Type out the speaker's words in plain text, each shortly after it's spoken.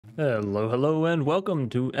Hello, and welcome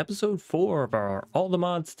to episode 4 of our All the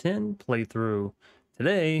Mods 10 playthrough.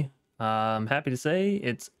 Today, I'm happy to say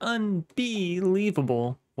it's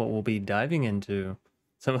unbelievable what we'll be diving into.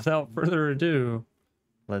 So without further ado,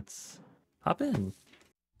 let's hop in.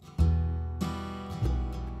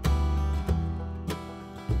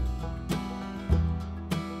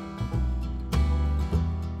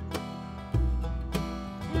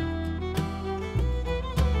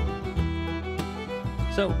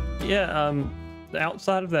 So yeah,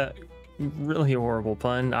 outside of that really horrible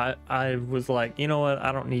pun, I was like, you know what,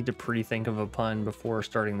 I don't need to pre-think of a pun before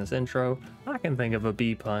starting this intro. I can think of a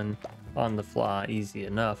bee pun on the fly easy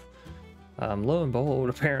enough. Lo and behold,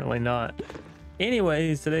 apparently not.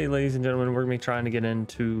 Anyways, today, ladies and gentlemen, we're gonna be trying to get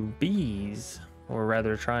into bees, or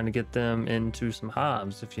rather trying to get them into some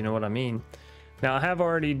hives, if you know what I mean. Now, I have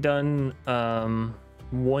already done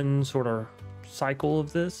one sort of cycle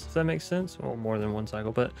of this, if that makes sense. Well, more than one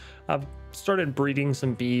cycle, but I've started breeding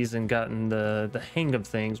some bees and gotten the hang of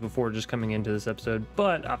things before just coming into this episode,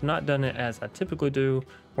 but I've not done it as I typically do,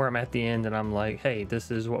 where I'm at the end and I'm like, hey,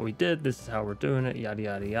 this is what we did, this is how we're doing it, yada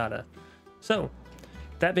yada yada. So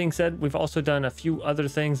that being said, we've also done a few other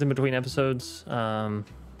things in between episodes,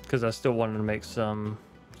 because I still wanted to make some,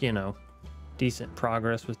 you know, decent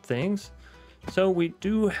progress with things. So we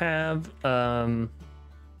do have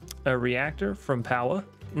a reactor from Powa.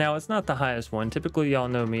 Now, it's not the highest one. Typically, y'all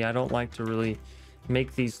know me, I don't like to really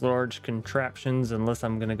make these large contraptions unless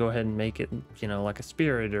I'm going to go ahead and make it, you know, like a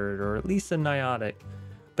spirit or at least a niotic.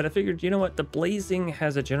 But I figured, you know what, the blazing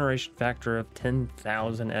has a generation factor of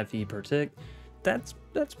 10,000 FE per tick. That's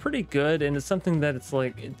pretty good, and it's something that it's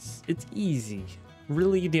like, it's easy.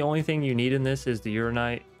 Really, the only thing you need in this is the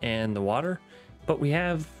uranite and the water, but we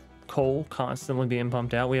have coal constantly being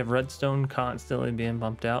pumped out. We have redstone constantly being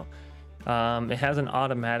pumped out. It has an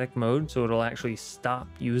automatic mode, so it'll actually stop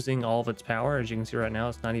using all of its power. As you can see right now,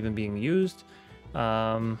 it's not even being used.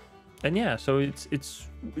 And yeah, so it's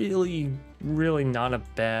really not a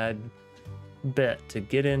bad bet to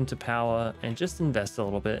get into Powa and just invest a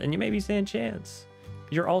little bit. And you may be saying, Chance,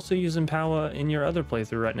 you're also using Powa in your other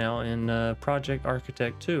playthrough right now in Project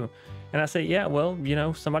Architect 2. And I say, yeah, well, you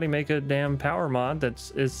know, somebody make a damn power mod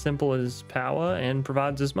that's as simple as Powa and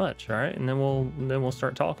provides as much, all right? And then we'll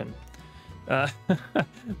start talking.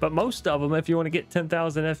 But most of them, if you want to get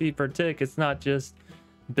 10,000 FE per tick, it's not just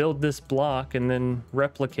build this block and then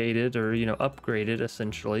replicate it or, you know, upgrade it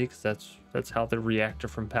essentially, because that's how the reactor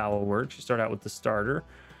from Powa works. You start out with the starter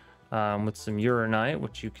with some uranite,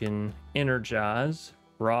 which you can energize,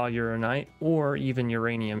 raw uranite, or even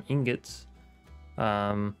uranium ingots.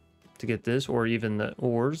 To get this, or even the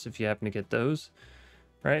ores if you happen to get those,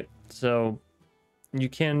 right? So you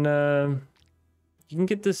can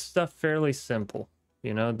get this stuff fairly simple.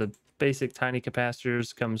 You know, the basic tiny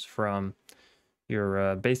capacitors comes from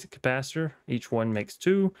your basic capacitor. Each one makes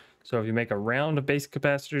 2, so if you make a round of basic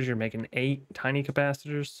capacitors, you're making 8 tiny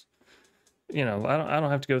capacitors. You know, I don't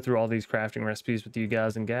have to go through all these crafting recipes with you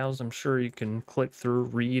guys and gals. I'm sure you can click through,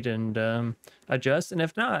 read, and adjust. And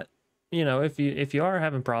if not, you know, if you are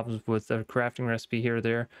having problems with a crafting recipe here or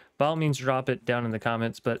there, by all means drop it down in the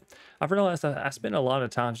comments. But I've realized I spend a lot of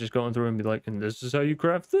times just going through and be like, and this is how you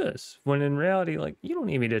craft this, when in reality, like, you don't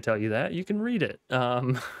need me to tell you that, you can read it.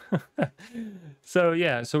 So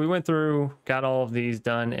yeah, so we went through, got all of these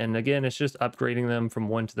done, and again, it's just upgrading them from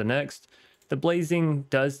one to the next. The blazing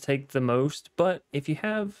does take the most, but if you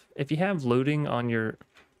have looting on your,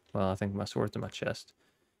 well, I think my sword's in my chest.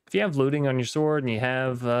 If you have looting on your sword and you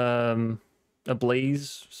have a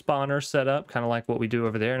blaze spawner set up, kind of like what we do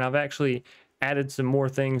over there, and I've actually added some more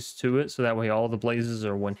things to it so that way all the blazes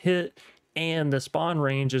are one hit and the spawn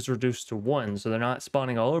range is reduced to 1, so they're not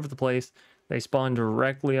spawning all over the place. They spawn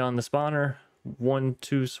directly on the spawner,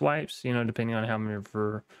 1-2 swipes, you know, depending on how many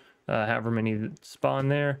however many spawn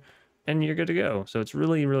there, and you're good to go. So it's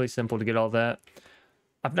really simple to get all that.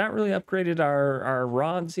 I've not really upgraded our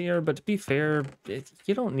rods here, but to be fair,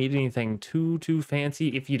 you don't need anything too fancy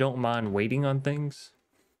if you don't mind waiting on things.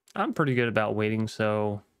 I'm pretty good about waiting,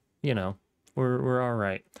 so, you know, we're all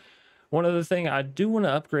right. One other thing, I do want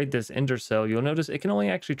to upgrade this ender cell. You'll notice it can only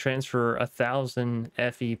actually transfer 1,000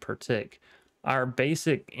 FE per tick. Our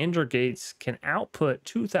basic ender gates can output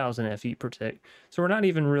 2,000 FE per tick, so we're not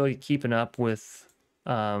even really keeping up with,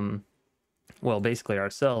 well, basically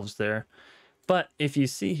ourselves there. But if you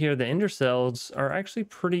see here, the ender cells are actually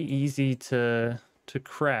pretty easy to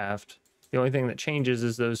craft. The only thing that changes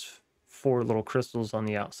is those 4 little crystals on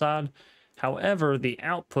the outside. However, the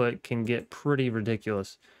output can get pretty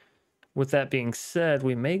ridiculous. With that being said,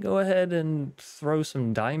 we may go ahead and throw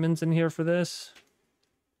some diamonds in here for this.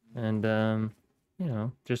 And you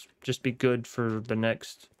know, just be good for the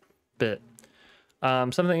next bit.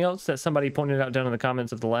 Something else that somebody pointed out down in the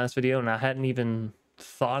comments of the last video, and I hadn't even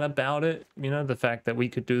thought about it, you know, the fact that we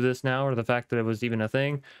could do this now, or the fact that it was even a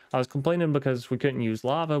thing. I was complaining because we couldn't use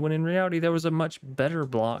lava, when in reality there was a much better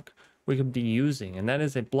block we could be using, and that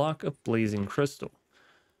is a block of blazing crystal.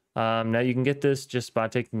 Now you can get this just by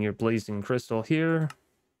taking your blazing crystal here,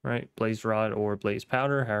 right, blaze rod or blaze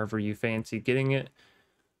powder, however you fancy getting it,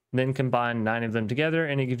 then combine 9 of them together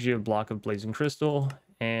and it gives you a block of blazing crystal.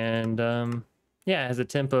 And yeah, it has a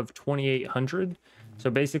temp of 2800. So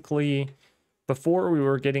basically, before we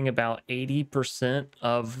were getting about 80%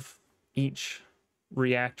 of each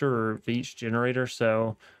reactor or of each generator.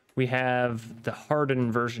 So we have the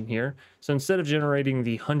hardened version here. So instead of generating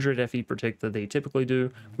the 100 FE per tick that they typically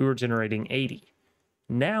do, we were generating 80.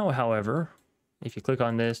 Now, however, if you click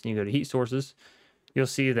on this and you go to heat sources, you'll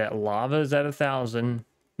see that lava is at 1000,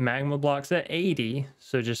 magma blocks at 80.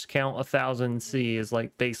 So just count 1000 C as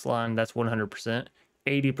like baseline. That's 100%,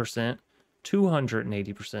 80%,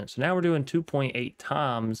 280%. So now we're doing 2.8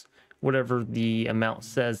 times whatever the amount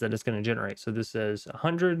says that it's going to generate. So this says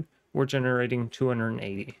 100, we're generating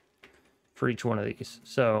 280 for each one of these.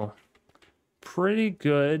 So pretty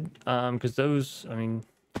good, because those, I mean,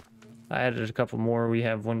 I added a couple more. We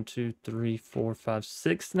have 1, 2, 3, 4, 5,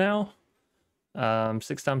 6 now.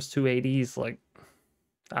 6 times 280 is like,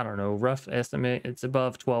 I don't know, rough estimate, it's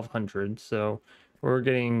above 1200. So we're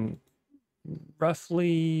getting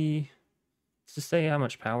roughly, let's just say how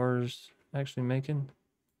much power's actually making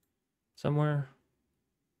somewhere.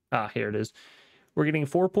 Here it is. We're getting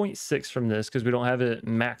 4.6 from this because we don't have it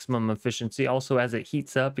maximum efficiency. Also, as it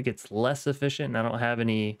heats up, it gets less efficient, and I don't have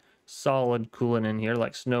any solid coolant in here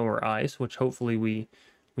like snow or ice, which hopefully we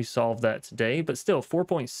solve that today. But still,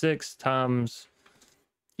 4.6 times,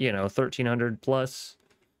 you know, 1300 plus,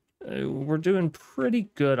 we're doing pretty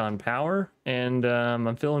good on power, and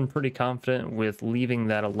I'm feeling pretty confident with leaving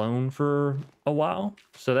that alone for a while.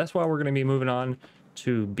 So that's why we're going to be moving on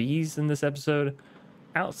to bees in this episode.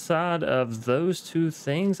 Outside of those two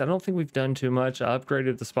things, I don't think we've done too much. I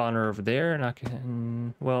upgraded the spawner over there, and I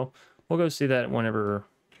can, well, we'll go see that whenever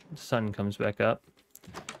the sun comes back up.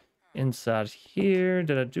 Inside here,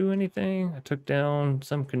 did I do anything? I took down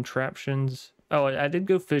some contraptions. Oh, I did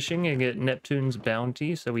go fishing and get Neptune's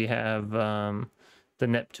bounty. So we have the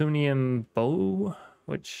Neptunium bow,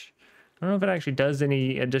 which I don't know if it actually does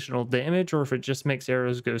any additional damage or if it just makes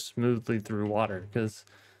arrows go smoothly through water. Because,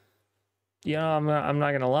 yeah, I'm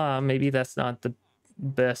not gonna lie, maybe that's not the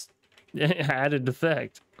best added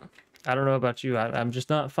effect. I don't know about you. I'm just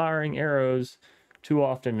not firing arrows too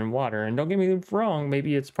often in water. And don't get me wrong,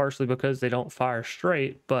 maybe it's partially because they don't fire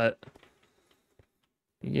straight, but,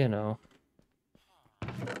 you know,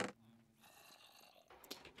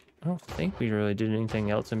 I don't think we really did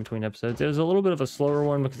anything else in between episodes. It was a little bit of a slower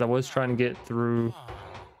one because I was trying to get through,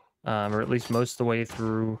 or at least most of the way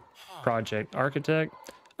through Project Architect.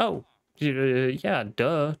 Oh, yeah,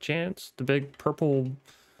 duh, Chance, the big purple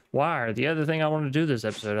wire. The other thing I wanted to do this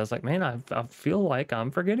episode, I was like, man, I feel like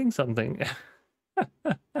I'm forgetting something.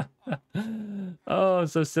 Oh,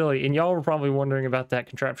 so silly. And y'all were probably wondering about that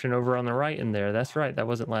contraption over on the right in there. That's right, that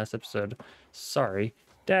wasn't last episode. Sorry,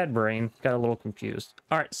 dad brain, got a little confused.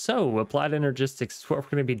 All right, so applied energistics is what we're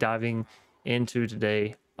going to be diving into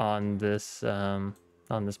today on this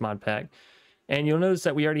mod pack. And you'll notice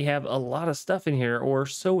that we already have a lot of stuff in here, or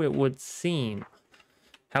so it would seem.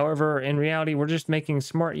 However, in reality, we're just making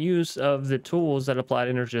smart use of the tools that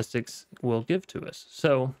applied energistics will give to us.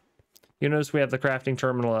 So you notice we have the crafting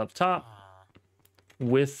terminal up top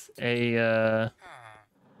with a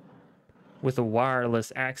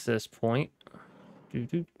wireless access point.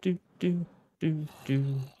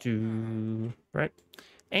 Right?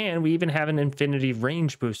 And we even have an infinity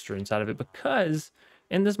range booster inside of it because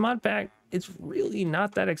in this mod pack, it's really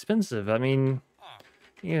not that expensive. I mean,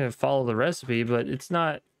 you know, follow the recipe, but it's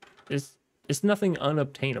nothing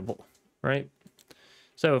unobtainable, right?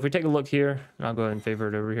 So if we take a look here, and I'll go ahead and favor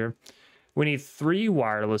it over here. We need 3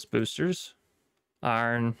 wireless boosters: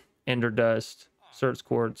 iron, ender dust, certs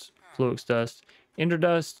quartz, fluix dust. Ender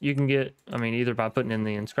dust you can get, I mean, either by putting in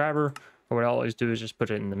the inscriber, or what I always do is just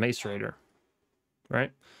put it in the macerator,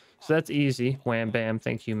 right? So that's easy. Wham bam,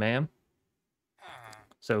 thank you ma'am.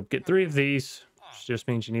 So get 3 of these, which just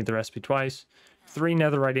means you need the recipe twice. 3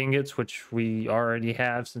 netherite ingots, which we already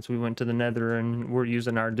have since we went to the nether and we're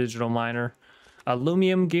using our digital miner.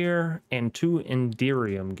 Aluminum gear and 2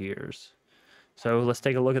 enderium gears. So let's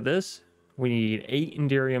take a look at this. We need 8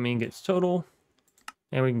 enderium ingots total,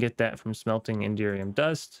 and we can get that from smelting enderium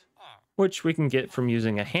dust, which we can get from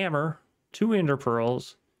using a hammer, 2 ender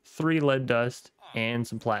pearls, 3 lead dust, and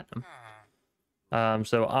some platinum.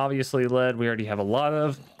 So obviously lead, we already have a lot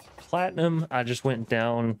of. Platinum, I just went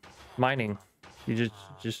down mining. You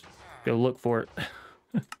just go look for it.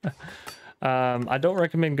 I don't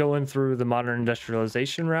recommend going through the modern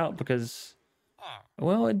industrialization route because,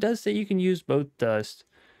 well, it does say you can use both dust.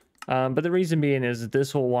 But the reason being is that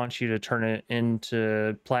this will want you to turn it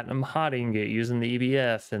into platinum hot ingot using the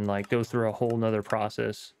EBF and like go through a whole nother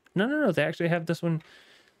process. No, they actually have this one,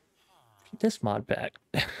 this mod pack.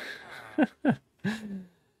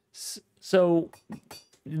 So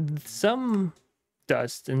some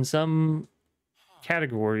dust in some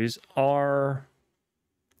categories are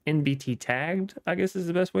NBT tagged, I guess is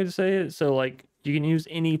the best way to say it. So like you can use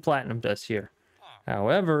any platinum dust here.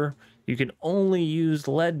 However, you can only use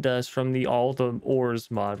lead dust from the All the Ores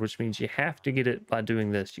mod, which means you have to get it by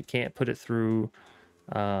doing this. You can't put it through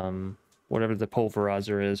whatever the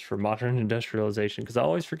pulverizer is for modern industrialization, because I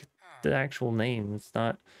always forget the actual name. It's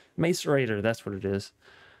not Macerator, that's what it is.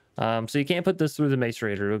 So you can't put this through the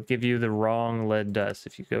Macerator. It'll give you the wrong lead dust.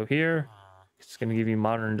 If you go here, it's going to give you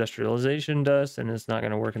modern industrialization dust, and it's not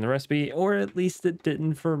going to work in the recipe, or at least it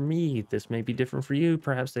didn't for me. This may be different for you.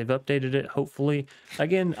 Perhaps they've updated it, hopefully.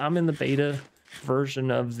 Again, I'm in the beta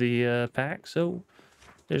version of the pack, so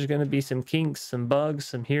there's going to be some kinks, some bugs,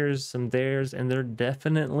 some here's, some there's, and they're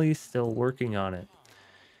definitely still working on it.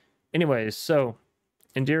 Anyways, so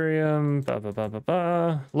Enderium,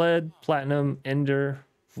 lead, platinum, ender,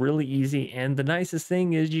 really easy. And the nicest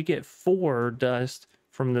thing is you get 4 dust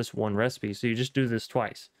from this one recipe. So you just do this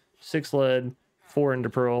twice. 6 lead, 4 ender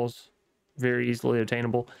pearls, very easily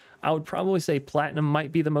obtainable. I would probably say platinum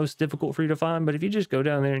might be the most difficult for you to find, but if you just go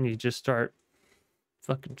down there and you just start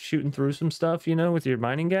fucking shooting through some stuff, you know, with your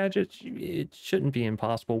mining gadgets, it shouldn't be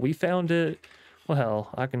impossible. We found it, well, hell,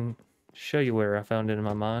 I can show you where I found it in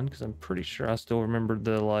my mind, because I'm pretty sure I still remember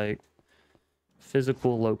the, like,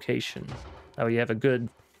 physical location. Oh, you have a good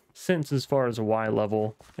sense as far as a Y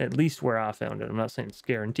level, at least where I found it. I'm not saying it's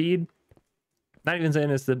guaranteed. Not even saying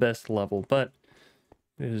it's the best level, but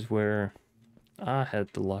it is where I had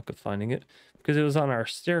the luck of finding it, because it was on our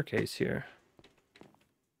staircase here.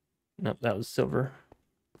 Nope, that was silver.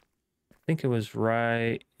 I think it was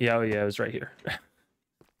right. Yeah, oh yeah, it was right here.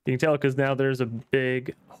 You can tell because now there's a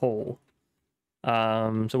big hole.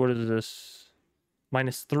 So what is this?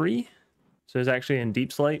 -3. So it's actually in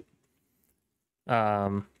deep slate.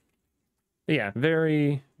 Yeah,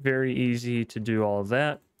 very, very easy to do all of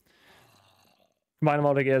that. Combine them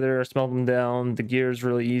all together, smelt them down. The gear is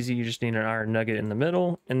really easy. You just need an iron nugget in the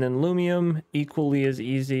middle. And then lumium, equally as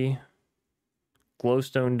easy.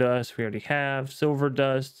 Glowstone dust, we already have. Silver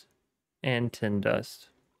dust, and tin dust.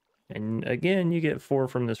 And again, you get 4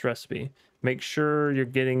 from this recipe. Make sure you're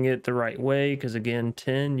getting it the right way, because again,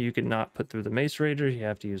 tin you cannot put through the macerator. You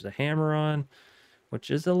have to use a hammer on, which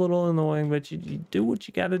is a little annoying, but you do what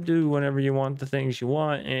you got to do whenever you want the things you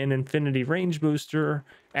want. And infinity range booster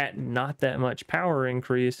at not that much power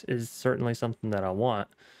increase is certainly something that I want,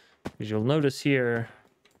 because you'll notice here,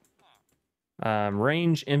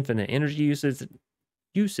 range infinite, energy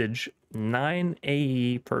usage 9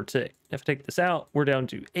 AE per tick. If I take this out, we're down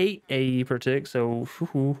to 8 AE per tick. So,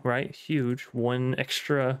 right, huge. One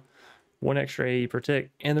extra AE per tick,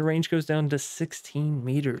 and the range goes down to 16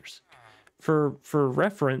 meters. For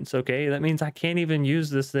reference, okay, that means I can't even use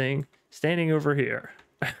this thing standing over here.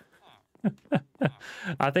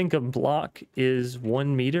 I think a block is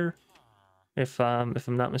 1 meter, if I'm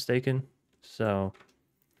not mistaken. So,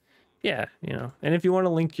 yeah, you know. And if you want to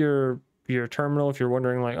link your terminal, if you're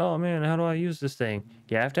wondering like, oh man, how do I use this thing?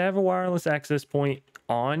 You have to have a wireless access point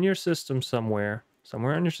on your system somewhere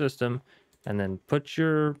on your system, and then put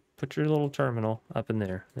your little terminal up in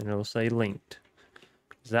there, and it'll say linked.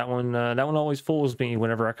 That one always fools me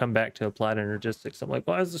whenever I come back to Applied Energistics. I'm like,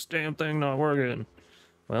 why is this damn thing not working?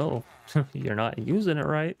 Well, you're not using it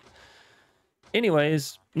right.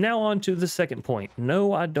 Anyways, now on to the second point.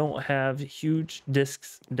 No, I don't have huge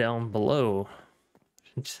discs down below.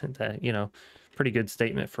 That, you know, pretty good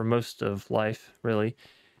statement for most of life, really.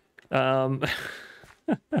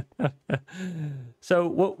 So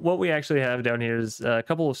what we actually have down here is a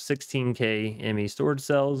couple of 16K ME storage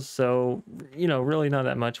cells. So, you know, really not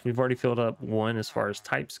that much. We've already filled up 1 as far as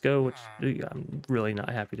types go, which I'm really not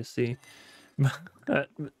happy to see.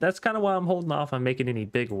 That's kind of why I'm holding off on making any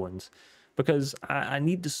big ones, because I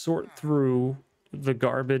need to sort through the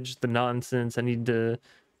garbage, the nonsense. I need to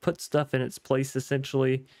put stuff in its place,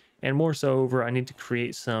 essentially, and more so over, I need to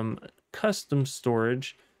create some custom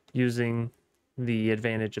storage using the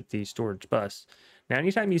advantage of the storage bus. Now,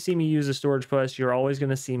 anytime you see me use a storage bus, you're always going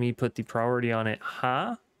to see me put the priority on it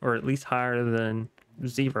high, or at least higher than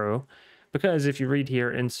 0, Because if you read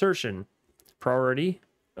here, insertion priority,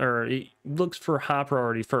 or it looks for high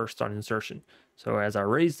priority first on insertion. So as I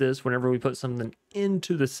raise this, whenever we put something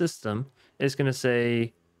into the system, it's going to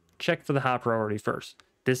say check for the high priority first.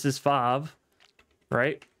 This is 5,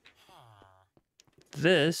 right?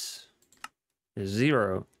 This is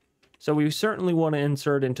 0. So we certainly want to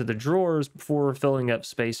insert into the drawers before filling up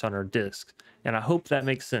space on our disk. And I hope that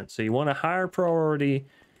makes sense. So you want a higher priority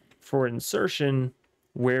for insertion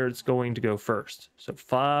where it's going to go first. So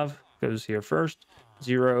 5 goes here first.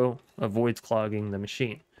 0 avoids clogging the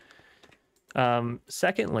machine.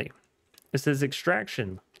 Secondly, it says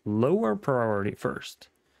extraction, lower priority first.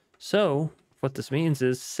 So what this means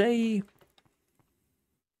is, say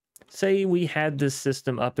we had this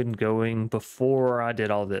system up and going before I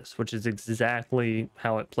did all this, which is exactly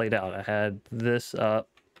how it played out. I had this up,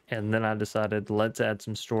 and then I decided, let's add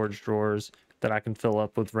some storage drawers that I can fill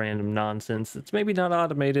up with random nonsense that's maybe not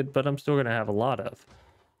automated, but I'm still going to have a lot of.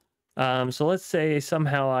 So let's say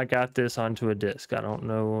somehow I got this onto a disk. I don't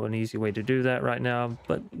know an easy way to do that right now,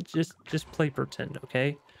 but just play pretend,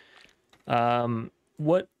 okay?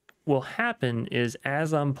 What will happen is,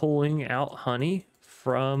 as I'm pulling out honey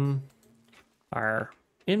from our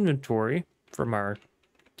inventory, from our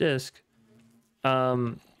disk,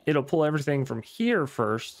 it'll pull everything from here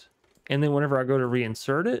first, and then whenever I go to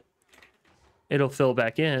reinsert it, it'll fill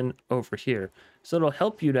back in over here. So it'll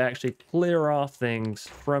help you to actually clear off things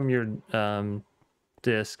from your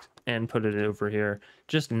disk and put it over here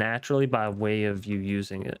just naturally by way of you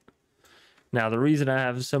using it. Now, the reason I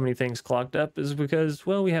have so many things clogged up is because,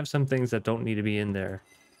 well, we have some things that don't need to be in there.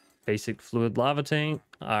 Basic fluid lava tank,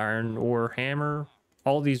 iron ore hammer,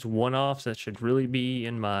 all these one-offs that should really be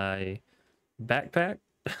in my backpack.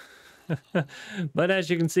 But as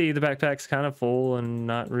you can see, the backpack's kind of full and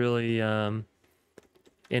not really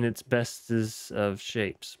in its best of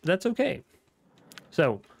shapes. But that's okay.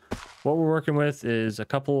 So what we're working with is a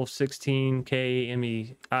couple of 16K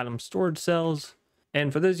ME item storage cells.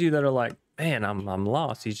 And for those of you that are like, man, I'm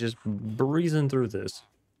lost, he's just breezing through this.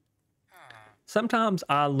 Sometimes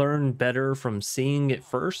I learn better from seeing it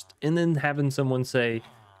first and then having someone say,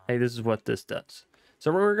 hey, this is what this does.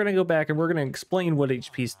 So we're going to go back and we're going to explain what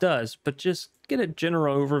each piece does, but just get a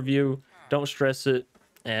general overview. Don't stress it,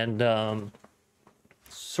 and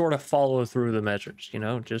sort of follow through the measures, you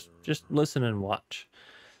know, just listen and watch.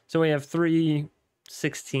 So we have 3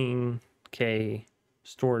 16K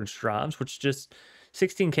storage drives, which just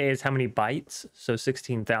 16K is how many bytes. So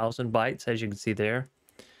 16,000 bytes, as you can see there.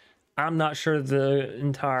 I'm not sure the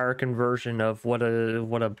entire conversion of what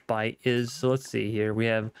a byte is. So let's see here. We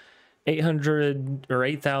have 800 or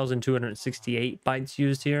 8,268 bytes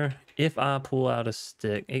used here. If I pull out a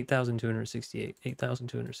stick,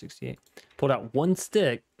 8,268, pulled out one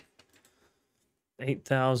stick,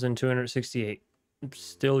 8,268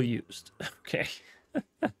 still used. Okay.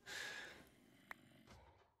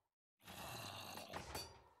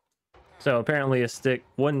 So apparently a stick,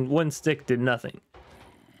 one stick did nothing.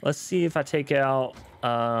 Let's see if I take out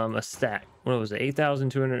a stack. What was it?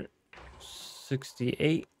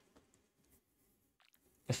 8,268.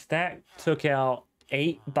 A stack took out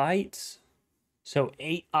 8 bytes. So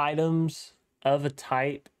 8 items of a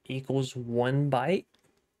type equals 1 byte.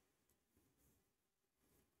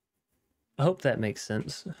 I hope that makes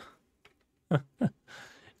sense.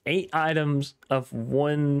 8 items of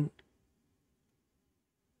 1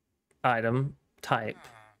 item type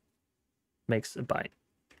makes a byte.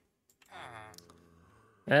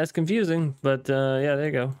 That's confusing, but yeah, there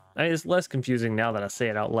you go. It's less confusing now that I say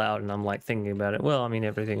it out loud and I'm like thinking about it. Well, I mean,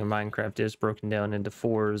 everything in Minecraft is broken down into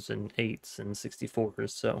 4s and 8s and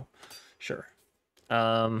 64s, so sure.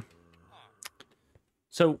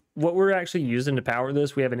 So what we're actually using to power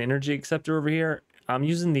this, we have an energy acceptor over here. I'm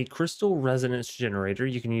using the crystal resonance generator.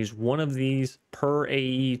 You can use one of these per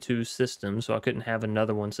AE2 system, so I couldn't have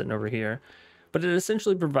another one sitting over here. But it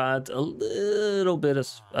essentially provides a little bit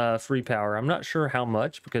of free power. I'm not sure how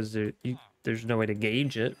much because there's no way to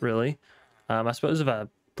gauge it, really. I suppose if I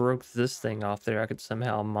broke this thing off there, I could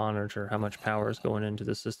somehow monitor how much power is going into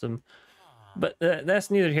the system. But that's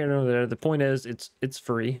neither here nor there. The point is, it's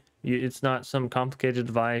free. It's not some complicated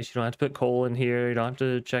device. You don't have to put coal in here. You don't have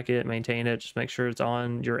to check it, maintain it. Just make sure it's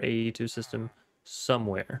on your AE2 system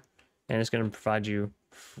somewhere. And it's going to provide you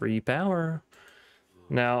free power.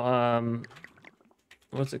 Now,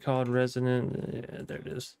 what's it called? Resonant. Yeah, there it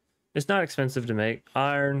is. It's not expensive to make.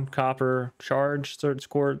 Iron, copper, charge, certs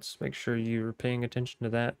quartz. Make sure you're paying attention to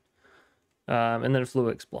that. And then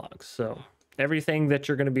Fluix blocks. So everything that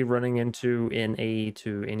you're going to be running into in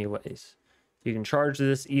AE2 anyways. You can charge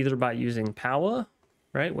this either by using power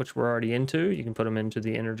right? Which we're already into. You can put them into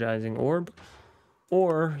the energizing orb,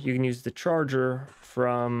 or you can use the charger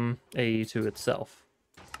from AE2 itself,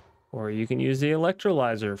 or you can use the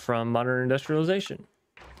electrolyzer from Modern Industrialization.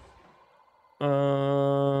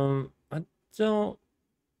 I don't.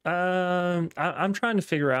 I'm trying to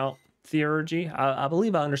figure out theurgy. I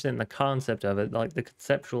believe I understand the concept of it, like the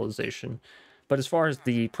conceptualization, but as far as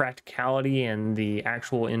the practicality and the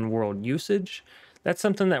actual in-world usage, that's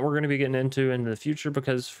something that we're going to be getting into in the future,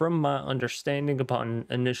 because from my understanding upon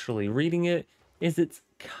initially reading it, is it's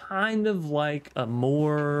kind of like a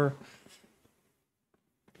more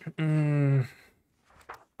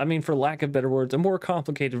I mean, for lack of better words, a more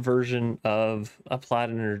complicated version of applied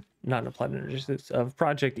energy, not applied energy, of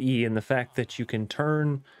Project E, and the fact that you can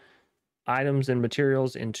turn items and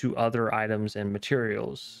materials into other items and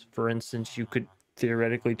materials. For instance, you could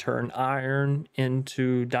theoretically turn iron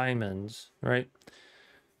into diamonds, right?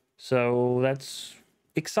 So that's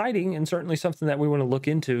exciting, and certainly something that we want to look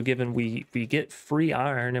into, given we get free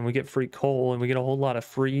iron and we get free coal and we get a whole lot of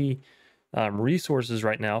free resources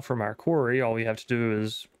right now from our quarry. All we have to do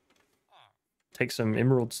is take some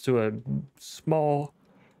emeralds to a small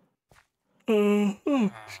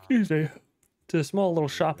excuse me, to a small little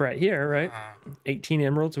shop right here, right? 18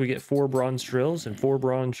 emeralds, we get 4 bronze drills, and 4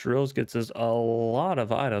 bronze drills gets us a lot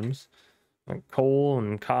of items like coal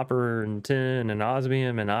and copper and tin and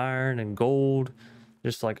osmium and iron and gold,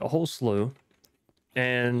 just like a whole slew.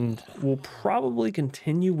 And we'll probably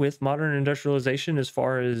continue with Modern Industrialization as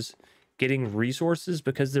far as getting resources,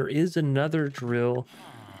 because there is another drill,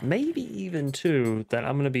 maybe even 2, that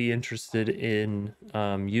I'm going to be interested in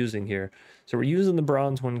using here. So we're using the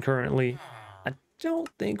bronze one currently. I don't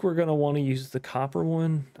think we're going to want to use the copper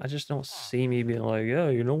one. I just don't see me being like, oh,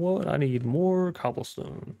 you know what? I need more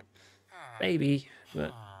cobblestone. Maybe,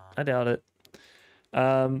 but I doubt it.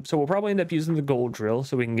 So we'll probably end up using the gold drill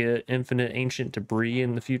so we can get infinite ancient debris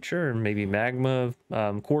in the future, and maybe magma.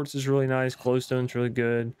 Quartz is really nice. Glowstone's really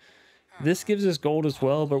good. This gives us gold as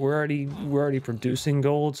well, but we're already producing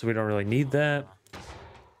gold, so we don't really need that.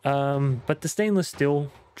 But the stainless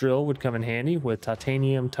steel drill would come in handy with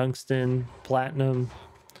titanium, tungsten, platinum.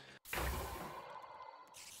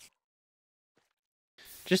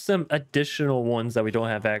 Just some additional ones that we don't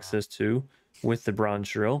have access to with the bronze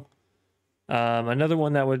drill. Another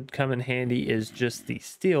one that would come in handy is just the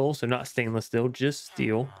steel, so not stainless steel, just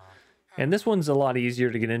steel. And this one's a lot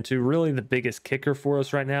easier to get into. Really, the biggest kicker for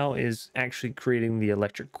us right now is actually creating the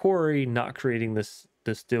electric quarry, not creating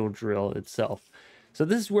the steel drill itself. So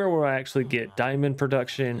this is where we'll actually get diamond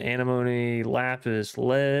production, antimony, lapis,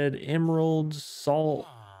 lead, emeralds, salt,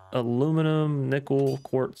 aluminum, nickel,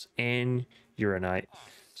 quartz, and uranite.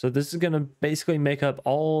 So this is going to basically make up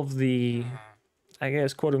all of the, I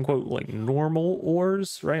guess, quote unquote, like normal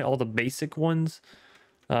ores, right? All the basic ones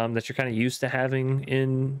that you're kind of used to having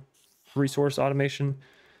in resource automation.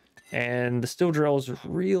 And the steel drill is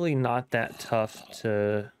really not that tough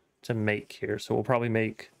to make here. So we'll probably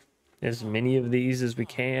make as many of these as we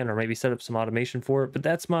can, or maybe set up some automation for it. But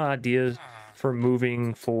that's my idea for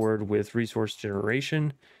moving forward with resource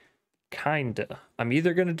generation. Kinda. I'm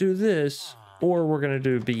either going to do this or we're going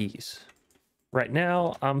to do bees. Right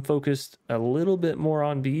now, I'm focused a little bit more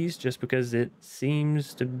on bees just because it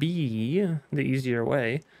seems to be the easier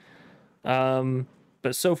way.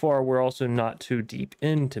 But so far, we're also not too deep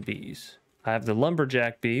into bees. I have the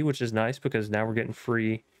lumberjack bee, which is nice because now we're getting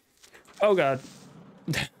free. Oh, God.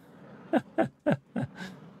 That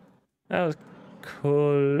was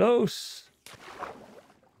close.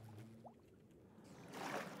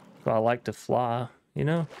 Well, I like to fly, you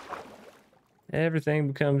know? Everything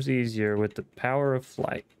becomes easier with the power of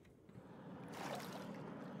flight.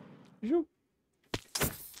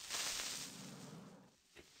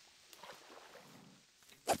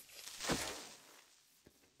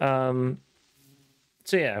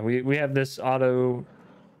 So yeah, we have this auto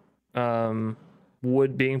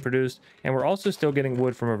wood being produced, and we're also still getting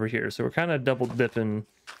wood from over here. So we're kind of double dipping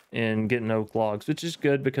in getting oak logs, which is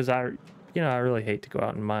good because I really hate to go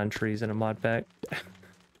out and mine trees in a mod pack.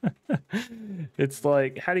 It's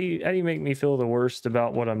like, how do you make me feel the worst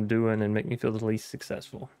about what I'm doing and make me feel the least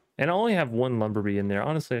successful? And I only have 1 lumber bee in there.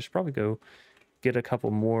 Honestly, I should probably go get a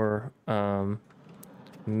couple more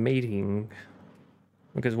mating,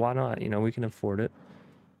 because why not? You know, we can afford it.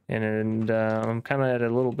 And I'm kind of at a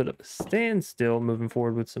little bit of a standstill moving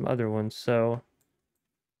forward with some other ones. So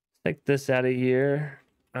take this out of here.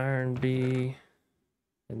 Iron bee.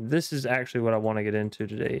 And this is actually what I want to get into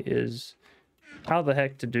today, is how the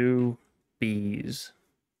heck to do bees.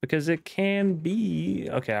 Because it can be...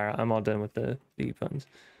 Okay, all right, I'm all done with the bee puns.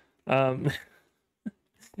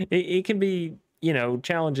 It can be you know,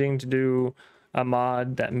 challenging to do a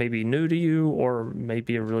mod that may be new to you, or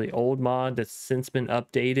maybe a really old mod that's since been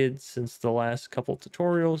updated since the last couple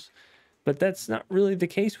tutorials. But that's not really the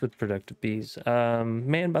case with productive bees.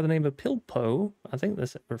 Man by the name of Pilpo, I think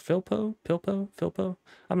that's, or Philpo,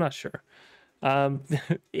 I'm not sure.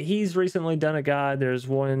 He's recently done a guide. There's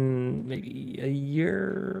one maybe a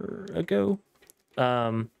year ago.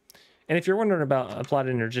 And if you're wondering about applied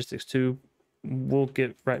energistics too, we'll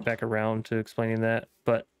get right back around to explaining that.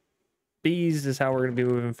 But bees is how we're going to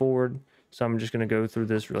be moving forward. So I'm just going to go through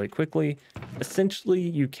this really quickly. Essentially,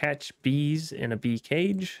 you catch bees in a bee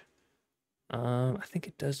cage. I think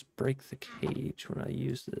it does break the cage when I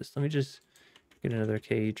use this. Let me just get another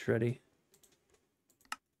cage ready.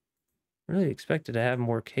 Really expected to have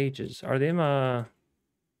more cages. Are they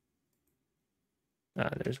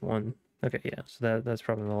there's one. Okay, yeah, so that's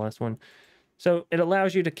probably the last one. So it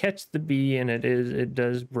allows you to catch the bee, and it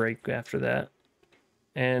does break after that.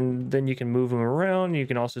 And then you can move them around. You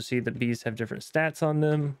can also see the bees have different stats on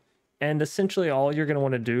them. And essentially all you're going to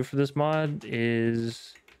want to do for this mod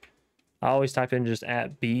is, I always type in just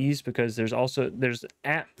 @bees, because there's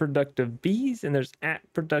 @productive bees and there's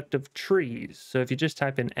 @productive trees. So if you just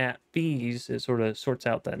type in @bees, it sort of sorts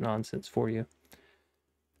out that nonsense for you.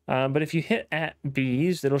 But if you hit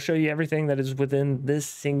 @bees, it'll show you everything that is within this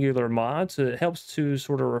singular mod. So it helps to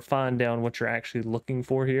sort of refine down what you're actually looking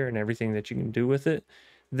for here and everything that you can do with it.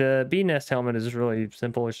 The bee nest helmet is really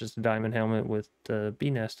simple. It's just a diamond helmet with the bee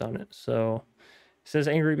nest on it. So it says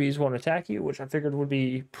angry bees won't attack you, which I figured would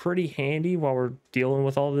be pretty handy while we're dealing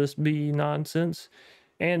with all this bee nonsense.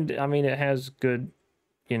 And I mean, it has good,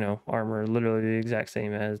 you know, armor, literally the exact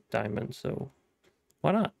same as diamond. So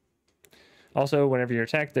why not? Also, whenever you're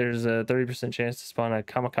attacked, there's a 30% chance to spawn a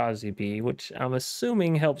kamikaze bee, which I'm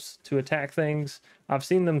assuming helps to attack things. I've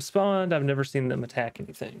seen them spawned. I've never seen them attack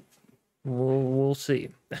anything. We'll see.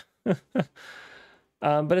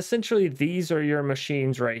 But essentially, these are your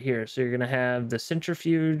machines right here. So you're going to have the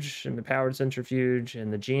centrifuge and the powered centrifuge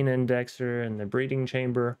and the gene indexer and the breeding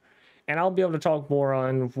chamber. And I'll be able to talk more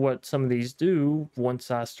on what some of these do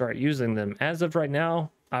once I start using them. As of right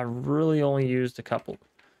now, I really only used a couple.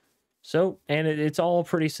 So, and it's all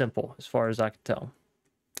pretty simple as far as I can tell.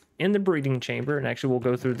 In the breeding chamber, and actually we'll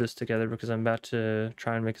go through this together because I'm about to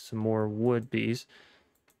try and make some more wood bees.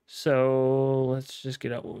 So let's just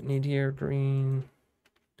get out what we need here. Green.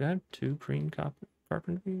 Do I have 2 green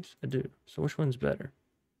carpenter bees? I do. So which one's better?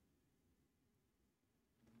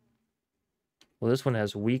 Well, this one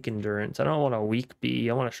has weak endurance. I don't want a weak bee.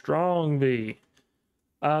 I want a strong bee.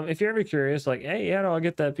 If you're ever curious, like, hey, how do I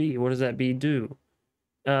get that bee? What does that bee do?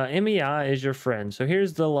 MEI is your friend. So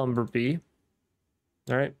here's the lumber bee.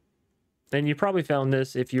 All right. And you probably found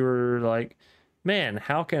this if you were like, man,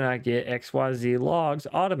 how can I get XYZ logs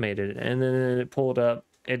automated? And then it pulled up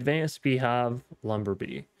advanced beehive lumber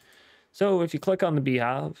bee. So if you click on the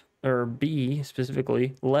beehive, or bee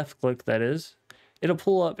specifically, left click that is, it'll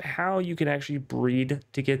pull up how you can actually breed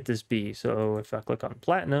to get this bee. So if I click on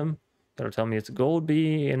platinum, it'll tell me it's a gold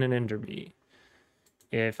bee and an ender bee.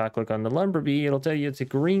 If I click on the lumber bee, it'll tell you it's a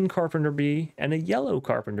green carpenter bee and a yellow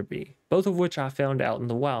carpenter bee, both of which I found out in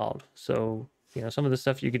the wild. So, you know, some of the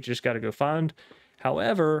stuff you could just got to go find.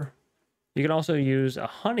 However, you can also use a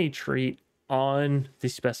honey treat on the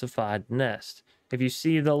specified nest. If you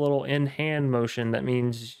see the little in hand motion, that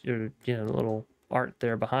means, you know, the little art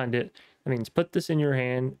there behind it. That means put this in your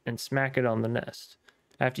hand and smack it on the nest.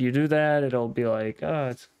 After you do that, it'll be like, oh,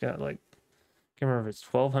 it's got like, I can't remember if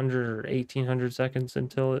it's 1200 or 1800 seconds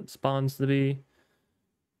until it spawns the bee.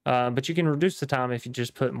 But you can reduce the time if you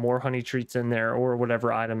just put more honey treats in there or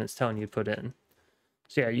whatever item it's telling you to put in.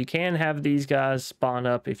 So yeah, you can have these guys spawn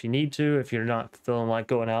up if you need to, if you're not feeling like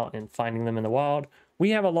going out and finding them in the wild. We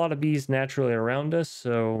have a lot of bees naturally around us,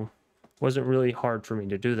 so it wasn't really hard for me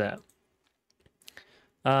to do that.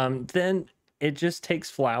 Then it just takes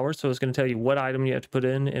flowers, so it's going to tell you what item you have to put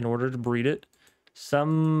in order to breed it.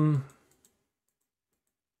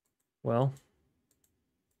 Well,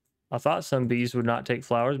 I thought some bees would not take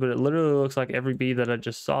flowers, but it literally looks like every bee that I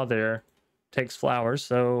just saw there takes flowers,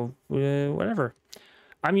 so whatever.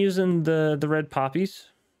 I'm using the red poppies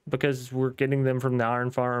because we're getting them from the iron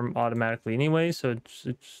farm automatically anyway, so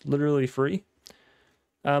it's literally free.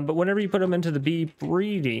 But whenever you put them into the bee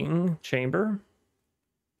breeding chamber,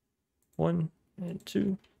 1 and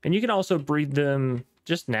 2, and you can also breed them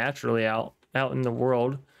just naturally out in the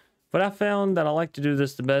world. But I found that I like to do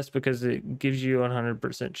this the best because it gives you a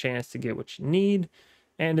 100% chance to get what you need.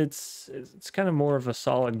 And it's kind of more of a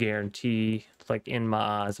solid guarantee, like in my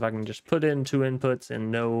eyes, if I can just put in 2 inputs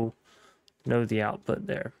and know the output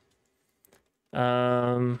there.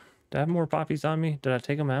 Do I have more poppies on me? Did I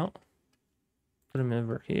take them out? Put them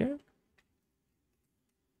over here.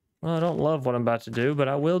 Well, I don't love what I'm about to do, but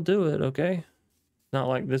I will do it, okay? Not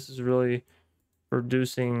like this is really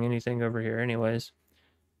producing anything over here anyways.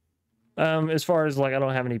 As far as like, I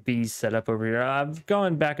don't have any bees set up over here. I've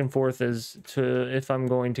gone back and forth as to if I'm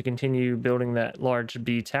going to continue building that large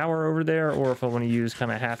bee tower over there, or if I want to use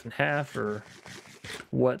kind of half and half, or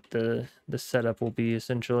what the setup will be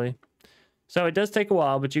essentially. So it does take a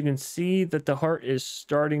while, but you can see that the heart is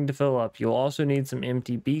starting to fill up. You'll also need some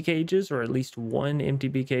empty bee cages, or at least one empty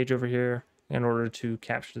bee cage over here, in order to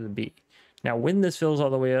capture the bee. Now, when this fills all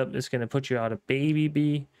the way up, it's going to put you out a baby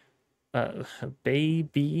bee,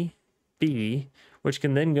 which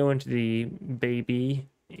can then go into the baby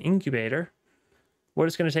incubator. What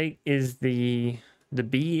it's going to take is the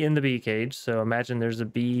bee in the bee cage. So imagine there's a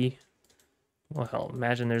bee. Well, hell,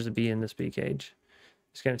 imagine there's a bee in this bee cage.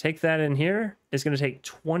 It's going to take that in here. It's going to take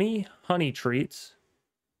 20 honey treats.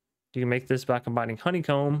 You can make this by combining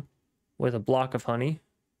honeycomb with a block of honey,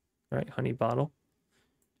 right? Honey bottle.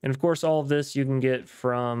 And of course, all of this you can get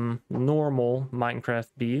from normal Minecraft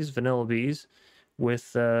bees, vanilla bees.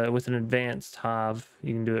 With an advanced hive,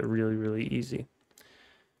 you can do it really, really easy.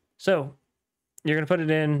 So you're going to put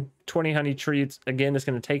it in 20 honey treats. Again, it's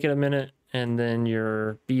going to take it a minute, and then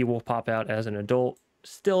your bee will pop out as an adult,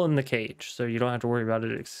 still in the cage, so you don't have to worry about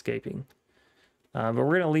it escaping. But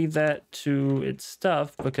we're going to leave that to its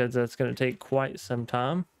stuff because that's going to take quite some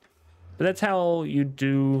time. But that's how you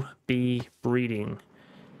do bee breeding.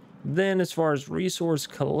 Then as far as resource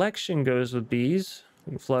collection goes with bees,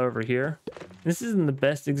 we can fly over here. This isn't the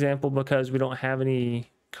best example because we don't have any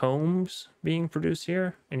combs being produced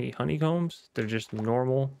here, any honeycombs. They're just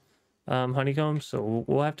normal honeycombs, so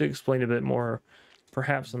we'll have to explain a bit more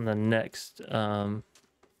perhaps on the next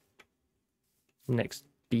next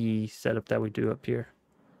bee setup that we do up here.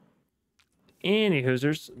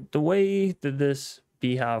 Anyhoosers, the way that this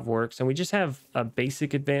beehive works, and we just have a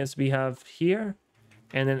basic advanced beehive here,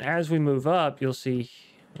 and then as we move up, you'll see,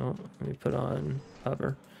 oh, let me put on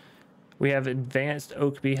hover. We have advanced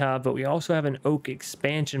oak beehive, but we also have an oak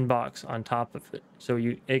expansion box on top of it. So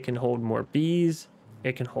it can hold more bees,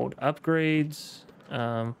 it can hold upgrades.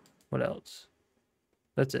 What else?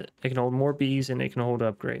 That's it. It can hold more bees and it can hold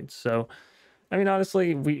upgrades. So, I mean, honestly,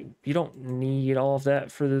 you don't need all of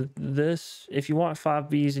that for this. If you want 5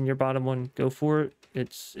 bees in your bottom one, go for it.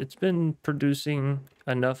 It's been producing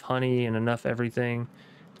enough honey and enough everything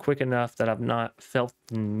quick enough that I've not felt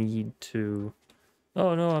the need to,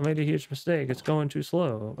 oh no, I made a huge mistake, it's going too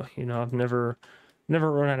slow. You know, I've never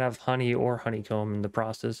run out of honey or honeycomb in the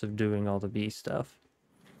process of doing all the bee stuff.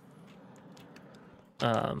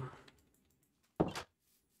 And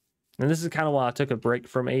this is kind of why I took a break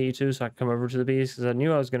from AE2 so I could come over to the bees, because I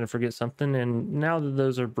knew I was going to forget something, and now that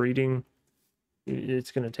those are breeding, it's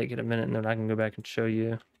going to take it a minute, and then I can go back and show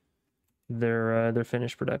you their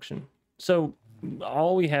finished production. So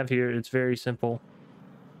all we have here, it's very simple.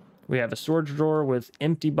 We have a storage drawer with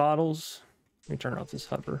empty bottles. Let me turn off this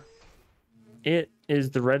hover. It is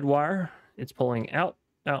the red wire. It's pulling out,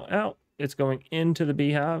 out, out. It's going into the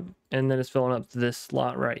beehive, and then it's filling up this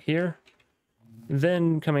slot right here.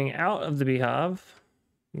 Then coming out of the beehive,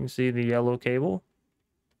 you can see the yellow cable.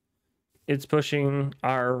 It's pushing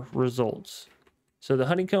our results. So the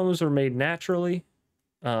honeycombs are made naturally.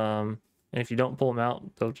 And if you don't pull them out,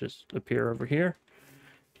 they'll just appear over here.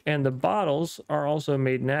 And the bottles are also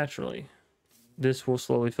made naturally. This will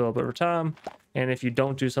slowly fill up over time. And if you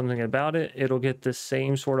don't do something about it, it'll get the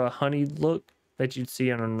same sort of honeyed look that you'd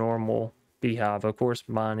see on a normal beehive. Of course,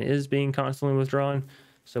 mine is being constantly withdrawn,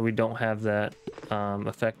 so we don't have that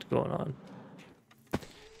effect going on.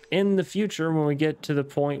 In the future, when we get to the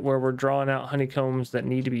point where we're drawing out honeycombs that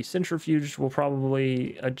need to be centrifuged, we'll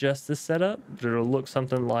probably adjust this setup. It'll look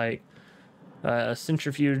something like a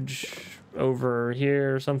centrifuge over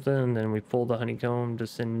here or something, and then we pull the honeycomb to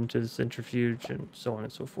send into the centrifuge, and so on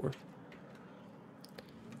and so forth.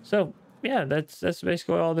 So yeah, that's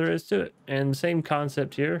basically all there is to it. And the same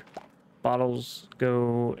concept here. Bottles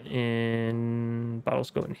go in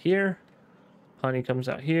here, honey comes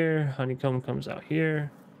out here, honeycomb comes out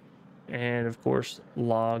here, and of course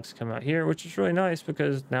logs come out here, which is really nice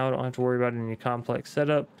because now I don't have to worry about any complex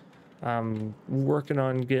setup. I'm working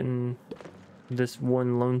on getting this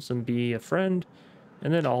one lonesome bee a friend,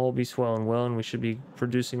 and then all will be swelling well, and we should be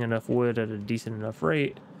producing enough wood at a decent enough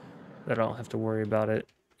rate that I don't have to worry about it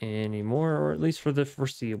anymore, or at least for the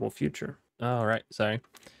foreseeable future. All right, sorry.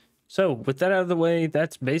 So with that out of the way,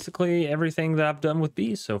 that's basically everything that I've done with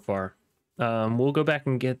bees so far. We'll go back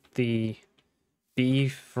and get the bee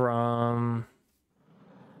from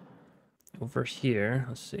over here.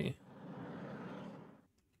 Let's see.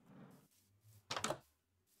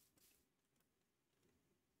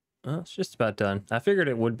 It's just about done. I figured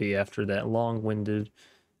it would be after that long-winded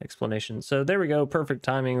explanation. So there we go, perfect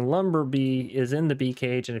timing. Lumber bee is in the bee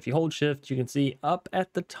cage, and if you hold shift, you can see up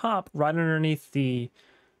at the top, right underneath the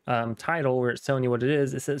title where it's telling you what it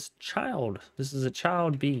is, it says child. This is a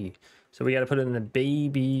child bee. So we got to put it in the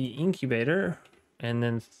baby incubator and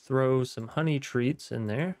then throw some honey treats in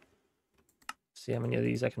there. See how many of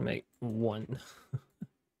these I can make. 1.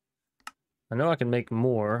 I know I can make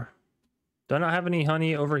more. Do I not have any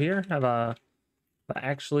honey over here? Have I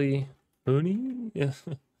actually honey? Yeah.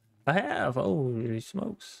 I have. Oh,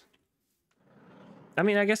 smokes. I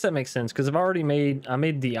mean, I guess that makes sense because I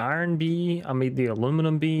made the iron bee, I made the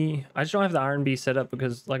aluminum bee. I just don't have the iron bee set up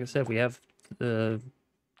because, like I said, we have the,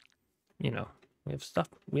 we have stuff,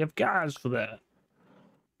 we have guys for that.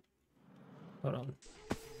 Hold on.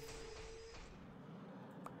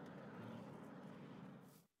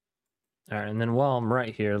 All right, and then while I'm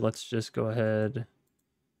right here, let's just go ahead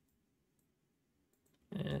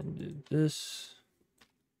and do this.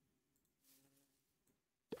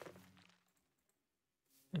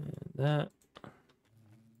 And that.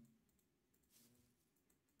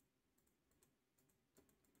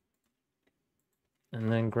 And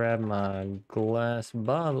then grab my glass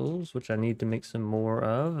bottles, which I need to make some more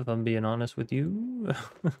of, if I'm being honest with you.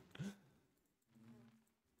 Let's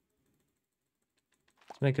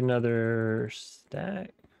make another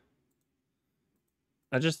stack.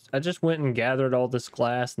 I just went and gathered all this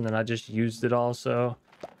glass and then I just used it all, so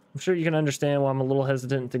I'm sure you can understand why I'm a little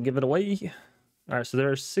hesitant to give it away. All right, so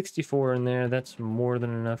there are 64 in there. That's more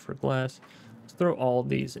than enough for glass. Let's throw all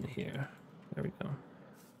these in here. There we go.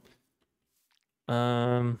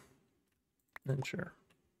 Then sure.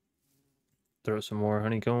 Throw some more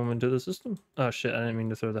honeycomb into the system. Oh shit, I didn't mean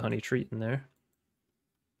to throw the honey treat in there.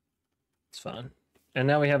 It's fine. And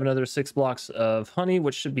now we have another 6 blocks of honey,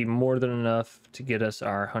 which should be more than enough to get us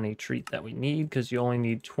our honey treat that we need, because you only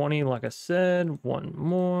need 20, like I said. 1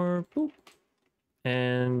 more, boop,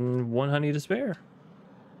 and 1 honey to spare.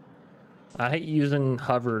 I hate using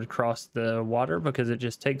hover across the water because it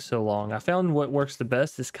just takes so long. I found what works the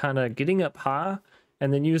best is kind of getting up high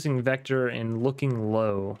and then using vector and looking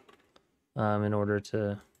low in order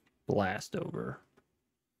to blast over.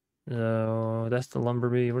 So that's the lumber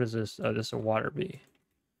bee. What is this? Oh, this is a water bee.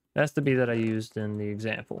 That's the bee that I used in the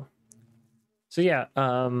example. So yeah,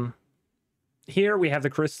 here we have the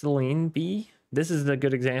crystalline bee. This is a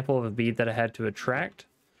good example of a bee that I had to attract.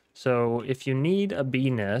 So if you need a bee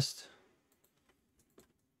nest,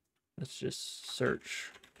 let's just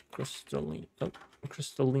search crystalline. Oh,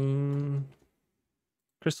 crystalline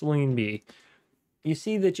bee. You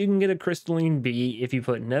see that you can get a crystalline bee if you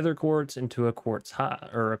put nether quartz into a quartz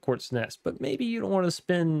or a quartz nest, but maybe you don't want to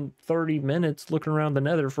spend 30 minutes looking around the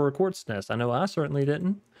nether for a quartz nest. I know I certainly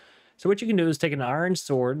didn't. So what you can do is take an iron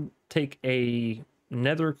sword, take a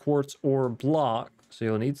nether quartz ore block, so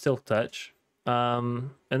you'll need silk touch,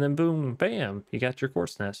 and then boom, bam, you got your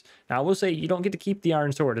quartz nest. Now I will say you don't get to keep the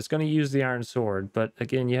iron sword. It's going to use the iron sword, but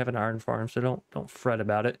again, you have an iron farm, so don't fret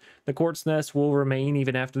about it. The quartz nest will remain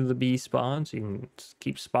even after the bee spawns. You can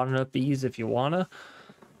keep spawning up bees if you wanna,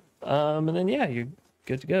 and then yeah, you're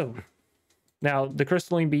good to go. Now the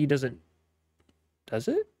crystalline bee doesn't, does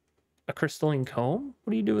it? A crystalline comb?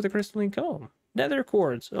 What do you do with a crystalline comb? Nether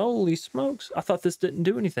quartz. Holy smokes. I thought this didn't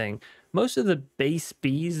do anything. Most of the base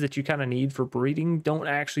bees that you kind of need for breeding don't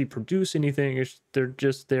actually produce anything. They're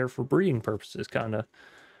just there for breeding purposes, kind of.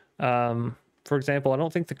 For example, I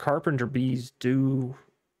don't think the carpenter bees do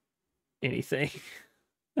anything.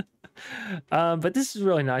 But this is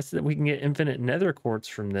really nice that we can get infinite nether quartz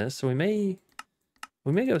from this. So we may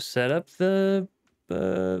go set up the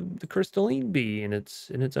crystalline bee in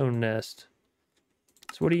its own nest.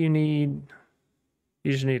 So what do you need?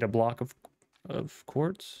 You just need a block of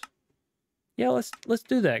quartz. Yeah, let's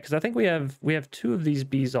do that, because I think we have 2 of these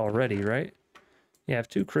bees already, right? Yeah, I have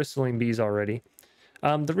 2 crystalline bees already.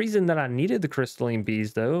 The reason that I needed the crystalline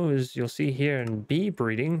bees, though, is you'll see here in bee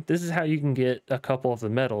breeding, this is how you can get a couple of the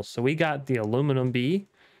metals. So we got the aluminum bee,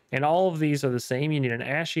 and all of these are the same. You need an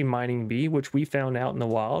ashy mining bee, which we found out in the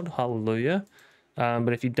wild. Hallelujah.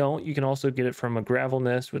 But if you don't, you can also get it from a gravel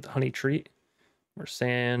nest with honey treat, or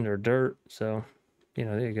sand, or dirt. So,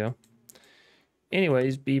 there you go.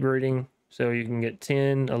 Anyways, bee breeding. So you can get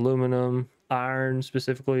tin, aluminum, iron,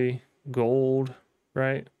 specifically gold,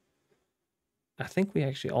 right? I think we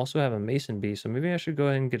actually also have a mason bee, so maybe I should go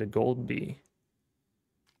ahead and get a gold bee.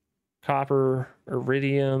 Copper,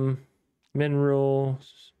 iridium, mineral,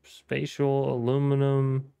 spatial,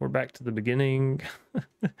 aluminum. We're back to the beginning.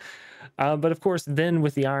 But of course, then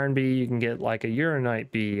with the iron bee, you can get like a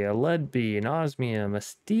uranite bee, a lead bee, an osmium, a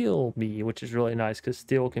steel bee, which is really nice because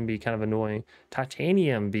steel can be kind of annoying.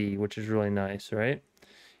 Titanium bee, which is really nice, right?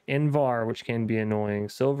 Invar, which can be annoying.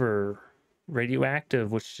 Silver,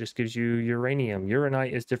 radioactive, which just gives you uranium.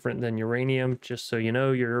 Uranite is different than uranium, just so you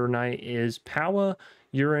know. Uranite is power.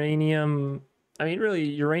 Uranium, I mean, really,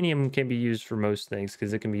 uranium can be used for most things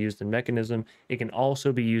because it can be used in mechanism. It can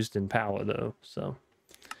also be used in power, though. So,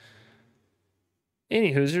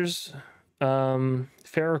 any hoosers,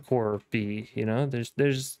 ferrocore bee. You know,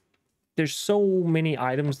 there's so many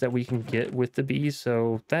items that we can get with the bees.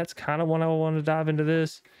 So that's kind of when I want to dive into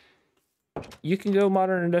this. You can go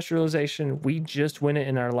modern industrialization. We just went it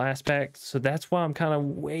in our last pack, so that's why I'm kind of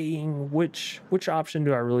weighing which option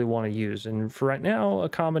do I really want to use. And for right now, a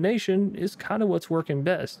combination is kind of what's working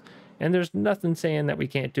best, and there's nothing saying that we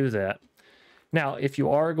can't do that. Now, if you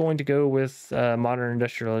are going to go with modern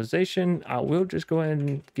industrialization, I will just go ahead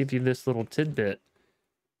and give you this little tidbit.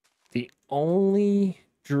 The only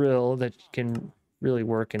drill that can really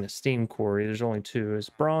work in a steam quarry, there's only two, is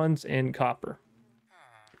bronze and copper.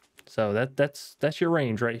 So that's your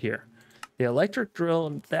range right here. The electric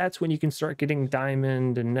drill, that's when you can start getting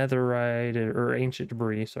diamond and netherite or ancient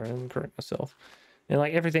debris. Sorry, let me correct myself. And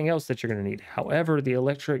like everything else that you're going to need. However, the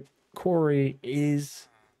electric quarry is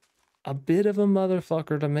a bit of a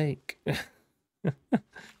motherfucker to make.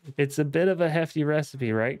 It's a bit of a hefty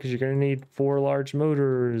recipe, right? Because you're going to need 4 large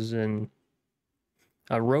motors and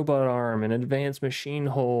a robot arm, an advanced machine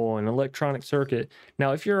hull, an electronic circuit.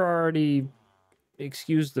 Now, if you're already,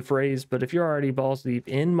 excuse the phrase, but if you're already balls deep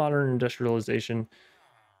in modern industrialization,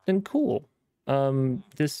 then cool.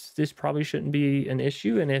 This probably shouldn't be an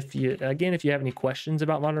issue. And if you have any questions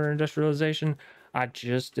about modern industrialization, I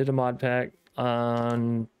just did a mod pack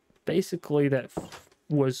on basically that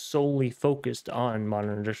was solely focused on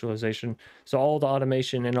modern industrialization. So all the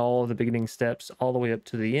automation and all of the beginning steps all the way up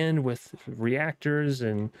to the end with reactors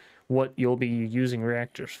and what you'll be using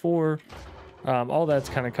reactors for. All that's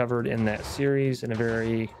kind of covered in that series in a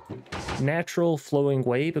very natural flowing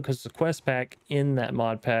way, because the quest pack in that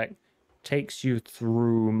mod pack takes you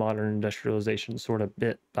through modern industrialization sort of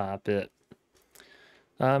bit by bit.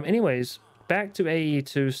 Anyways, back to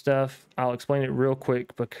AE2 stuff. I'll explain it real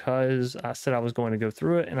quick because I said I was going to go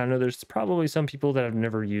through it, and I know there's probably some people that have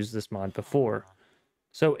never used this mod before.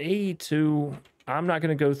 So AE2, I'm not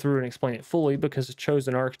going to go through and explain it fully because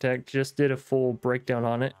Chosen Architect just did a full breakdown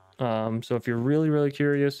on it. So if you're really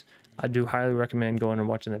curious, I do highly recommend going and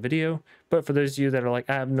watching that video. But for those of you that are like,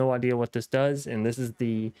 I have no idea what this does, and this is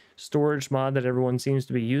the storage mod that everyone seems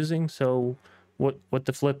to be using, so what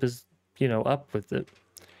the flip is, you know, up with it.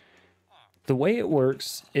 The way it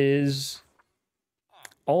works is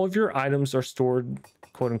all of your items are stored,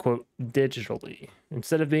 quote unquote, digitally.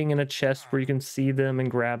 Instead of being in a chest where you can see them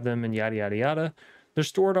and grab them and yada yada yada, they're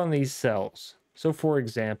stored on these cells. So for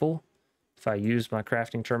example, if I use my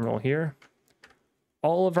crafting terminal here,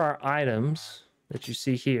 all of our items that you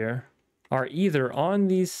see here are either on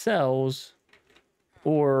these cells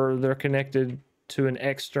or they're connected to an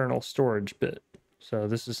external storage bit. So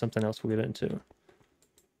this is something else we'll get into.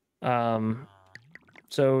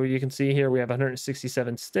 So you can see here we have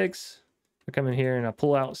 167 sticks. I come in here and I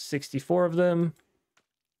pull out 64 of them.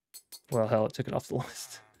 Well, hell, it took it off the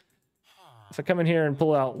list. If I come in here and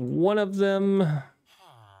pull out one of them,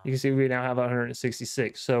 you can see we now have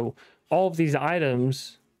 166. So all of these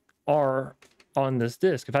items are on this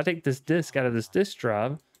disk. If I take this disk out of this disk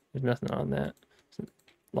drive, there's nothing on that. There's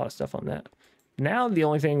a lot of stuff on that. Now the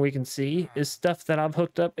only thing we can see is stuff that I've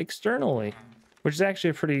hooked up externally, which is actually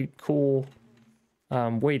a pretty cool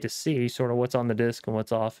way to see sort of what's on the disk and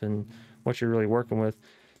what's off and what you're really working with.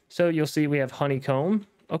 So you'll see we have honeycomb.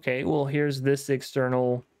 Okay, well, here's this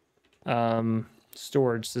external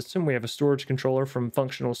storage system. We have a storage controller from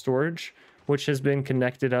functional storage, which has been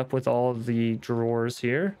connected up with all of the drawers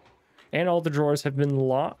here. And all the drawers have been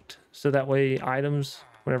locked, so that way items,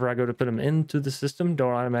 whenever I go to put them into the system,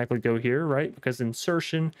 don't automatically go here, right? Because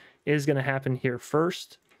insertion is going to happen here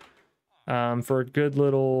first. For a good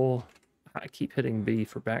little, I keep hitting B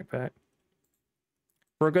for backpack.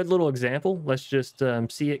 For a good little example, let's just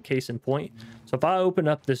see it case in point. So if I open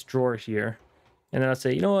up this drawer here, and then I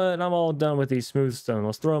say, you know what, I'm all done with these smooth stone,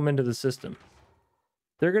 let's throw them into the system.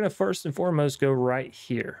 They're going to first and foremost go right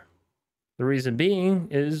here. The reason being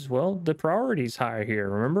is, well, the priority's higher here,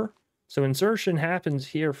 remember? So insertion happens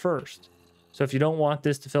here first. So if you don't want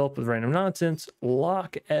this to fill up with random nonsense,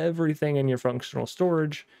 lock everything in your functional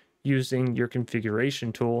storage using your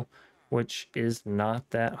configuration tool. which is not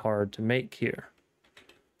that hard to make here.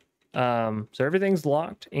 So everything's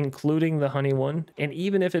locked, including the honey one. And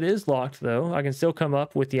even if it is locked, though, I can still come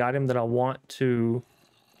up with the item that I want to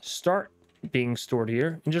start being stored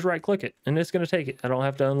here and just right click it, and it's going to take it. I don't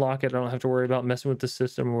have to unlock it. I don't have to worry about messing with the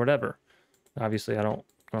system or whatever. Obviously, I don't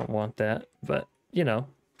want that, but you know,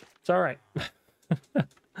 it's all right.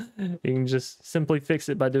 You can just simply fix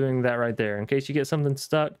it by doing that right there. In case you get something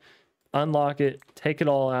stuck, unlock it, take it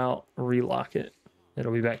all out, relock it.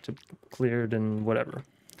 It'll be back to cleared and whatever.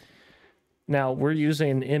 Now we're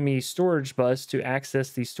using an ME storage bus to access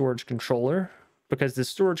the storage controller, because the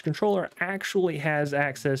storage controller actually has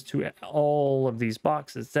access to all of these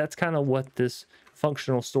boxes. That's kind of what this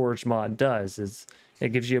functional storage mod does, is it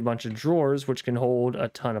gives you a bunch of drawers which can hold a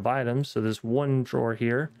ton of items. So this one drawer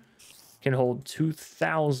here can hold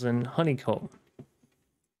 2,000 honeycomb.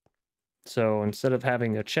 So instead of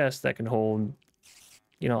having a chest that can hold,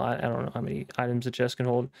 you know, I don't know how many items a chest can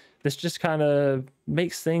hold, this just kind of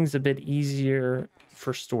makes things a bit easier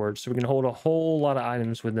for storage. So we can hold a whole lot of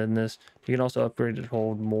items within this. You can also upgrade it to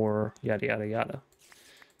hold more, yada yada yada.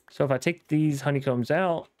 So if I take these honeycombs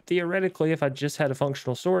out, theoretically, if I just had a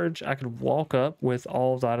functional storage, I could walk up with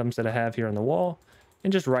all the items that I have here on the wall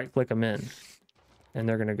and just right click them in, and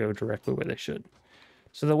they're going to go directly where they should.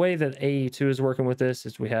 So the way that AE2 is working with this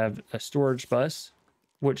is we have a storage bus,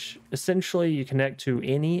 which essentially you connect to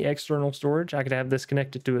any external storage. I could have this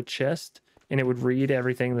connected to a chest, and it would read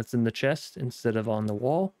everything that's in the chest instead of on the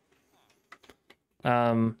wall.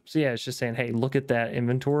 So yeah, it's just saying, hey, look at that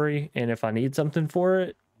inventory, and if I need something for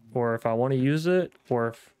it, or if I want to use it, or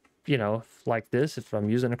if, you know, if like this, if I'm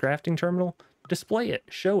using a crafting terminal, display it,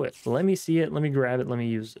 show it, let me see it, let me grab it, let me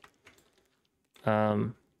use it.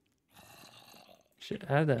 Shit,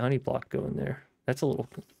 how did that honey block go in there? That's a little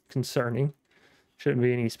concerning. Shouldn't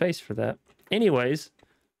be any space for that. Anyways,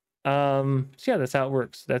 so yeah, that's how it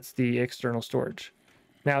works. That's the external storage.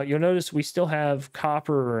 Now you'll notice we still have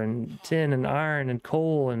copper and tin and iron and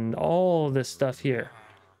coal and all this stuff here.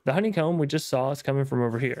 The honeycomb we just saw is coming from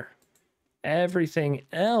over here. Everything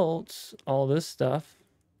else, all this stuff,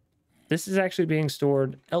 this is actually being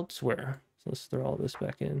stored elsewhere. So let's throw all this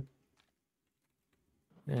back in.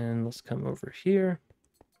 And let's come over here.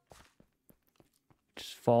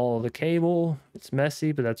 Just follow the cable. It's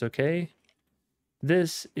messy, but that's okay.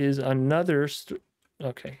 This is another...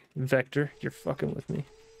 Okay, Vector, you're fucking with me.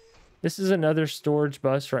 This is another storage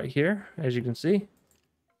bus right here, as you can see.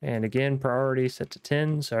 And again, priority set to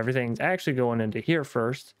 10, so everything's actually going into here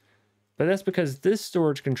first. But that's because this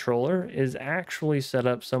storage controller is actually set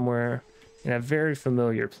up somewhere in a very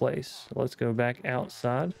familiar place. So let's go back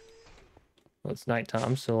outside. Well, it's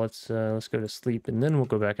nighttime, so let's go to sleep, and then we'll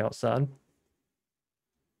go back outside.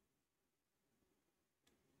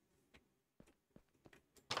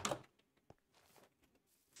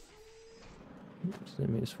 Oops, let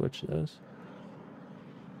me switch those.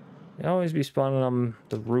 They always be spawning on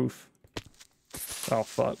the roof. Oh,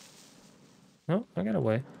 fuck. Oh, I got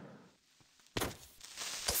away.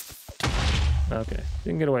 Okay,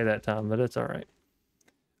 didn't get away that time, but it's all right.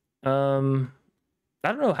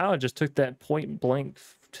 I don't know how I just took that point blank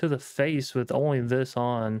to the face with only this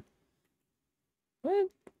on. What?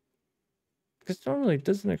 Because normally,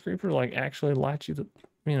 doesn't a creeper like actually light you,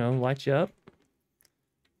 light you up?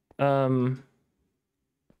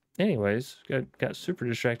 Anyways, got super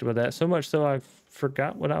distracted by that. So much so I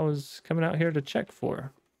forgot what I was coming out here to check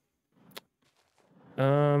for.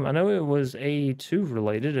 I know it was AE2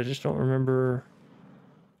 related. I just don't remember.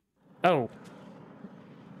 Oh.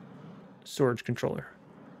 Storage controller.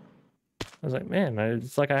 I was like, man,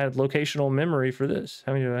 it's like I had locational memory for this.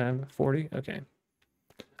 How many do I have? 40? Okay.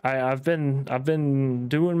 I've been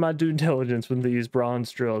doing my due diligence with these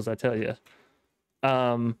bronze drills, I tell you.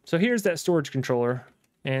 So here's that storage controller.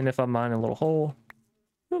 And if I mine a little hole,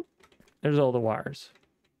 whoop, there's all the wires.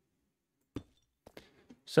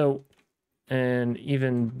 So an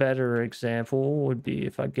even better example would be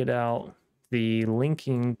if I get out the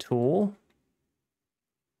linking tool,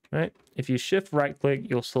 right? If you shift right click,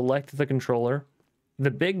 you'll select the controller.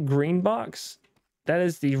 The big green box, that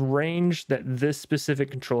is the range that this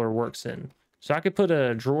specific controller works in. So I could put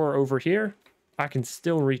a drawer over here. I can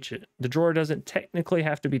still reach it. The drawer doesn't technically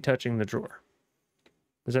have to be touching the drawer.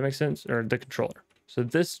 Does that make sense? Or the controller. So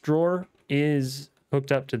this drawer is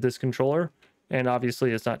hooked up to this controller, and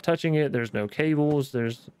obviously it's not touching it. There's no cables.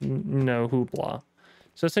 There's no hoopla.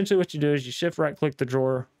 So essentially what you do is you shift right click the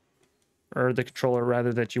drawer, or the controller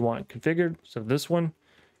rather, that you want configured. So this one,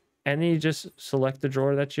 and then you just select the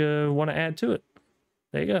drawer that you want to add to it.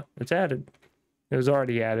 There you go. It's added. It was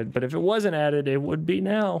already added, but if it wasn't added, it would be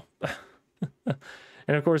now. And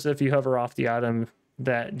And of course, if you hover off the item,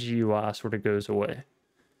 that GUI sort of goes away.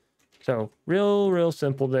 So real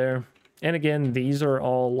simple there. And again, these are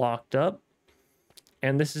all locked up.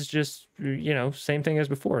 And this is just, you know, same thing as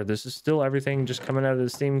before. This is still everything just coming out of the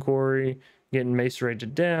Steam quarry, getting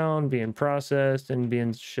macerated down, being processed, and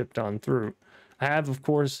being shipped on through. I have, of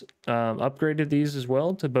course, upgraded these as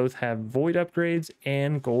well to both have void upgrades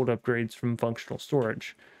and gold upgrades from functional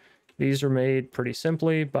storage. These are made pretty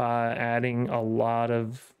simply by adding a lot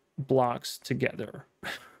of blocks together.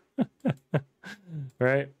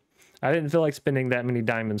 Right? I didn't feel like spending that many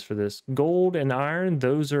diamonds for this. Gold and iron,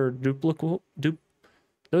 those are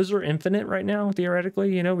those are infinite right now,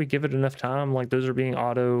 theoretically. You know, we give it enough time. Like, those are being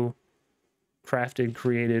auto crafted,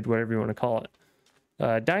 created, whatever you want to call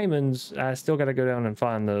it. Diamonds, I still got to go down and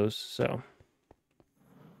find those. So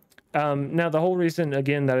now the whole reason,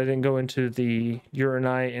 again, that I didn't go into the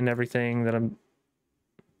uranite and everything that I'm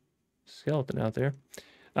skeleton out there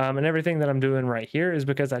and everything that I'm doing right here is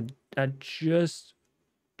because I just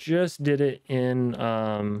did it in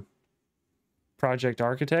Project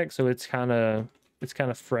Architect, so it's kind of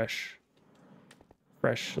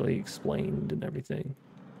freshly explained and everything.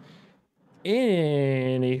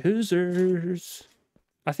 Any hoosers,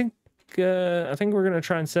 I think we're gonna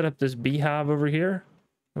try and set up this beehive over here,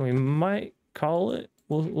 and we might call it.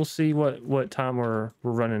 We'll see what time we're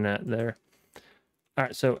running at there. All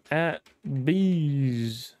right, so at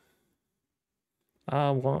bees, I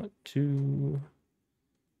want to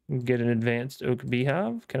get an advanced oak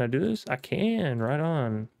beehive. Can I do this? I can. Right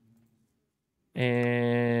on.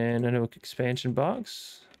 And an oak expansion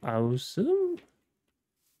box. Awesome.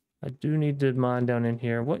 I do need to mine down in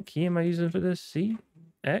here. What key am I using for this? C?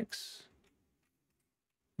 X?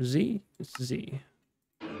 Z? It's Z.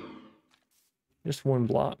 Just one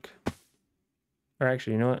block. Or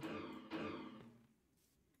actually, you know what?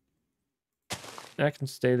 That can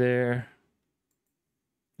stay there.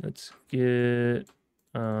 Let's get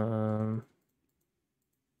some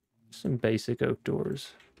basic oak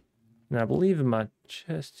doors. And I believe in my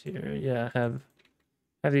chest here, yeah, I have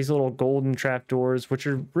these little golden trapdoors, which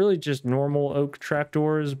are really just normal oak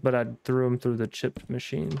trapdoors, but I threw them through the chip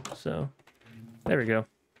machine. So there we go.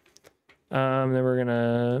 Then we're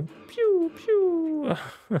gonna pew pew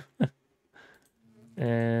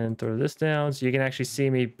and throw this down, so you can actually see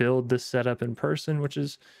me build this setup in person, which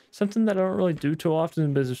is something that I don't really do too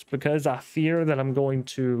often, but it's because I fear that I'm going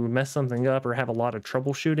to mess something up or have a lot of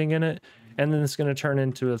troubleshooting in it, and then it's going to turn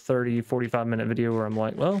into a 30-45 minute video where I'm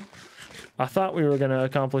like, well, I thought we were going to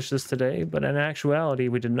accomplish this today, but in actuality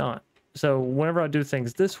we did not. So whenever I do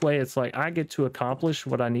things this way, it's like I get to accomplish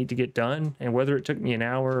what I need to get done, and whether it took me an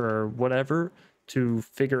hour or whatever to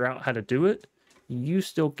figure out how to do it, you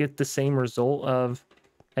still get the same result of,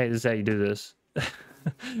 hey, this is how you do this.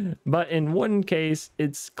 But in one case,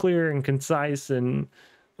 it's clear and concise and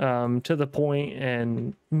to the point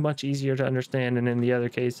and much easier to understand. And in the other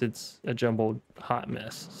case, it's a jumbled hot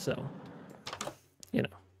mess. So, you know,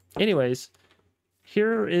 anyways,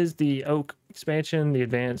 here is the oak expansion, the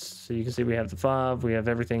advanced. So you can see we have the 5, we have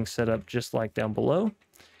everything set up just like down below.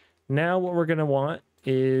 Now what we're going to want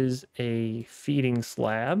is a feeding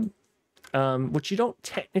slab, which you don't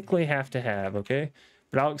technically have to have, okay?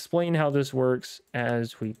 But I'll explain how this works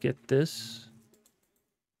as we get this.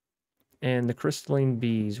 And the crystalline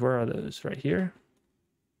bees, where are those? Right here.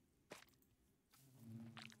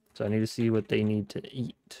 So I need to see what they need to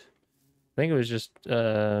eat. I think it was just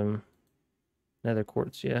nether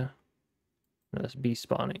quartz, yeah. No, that's bee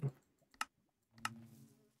spawning.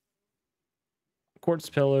 Quartz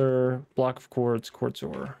pillar, block of quartz, quartz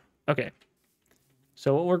ore. Okay.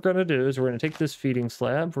 So what we're going to do is we're going to take this feeding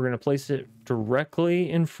slab, we're going to place it directly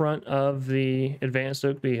in front of the advanced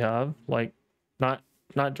oak beehive, like not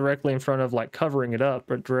directly in front of like covering it up,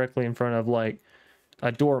 but directly in front of like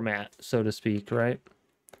a doormat, so to speak, right?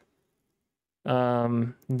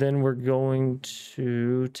 Then we're going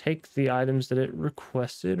to take the items that it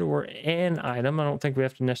requested, or an item. I don't think we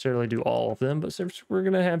have to necessarily do all of them, but since we're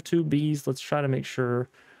going to have 2 bees, let's try to make sure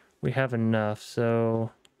we have enough. So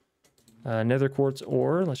nether quartz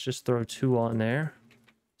ore, let's just throw 2 on there.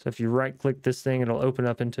 So if you right click this thing, it'll open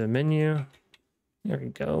up into a menu. There we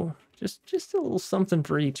go. Just a little something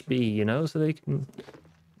for each bee, you know, so they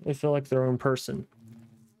feel like their own person.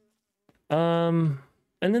 And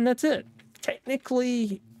then that's it.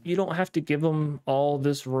 Technically, you don't have to give them all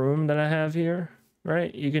this room that I have here,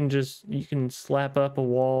 right? You can slap up a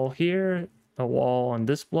wall here, a wall on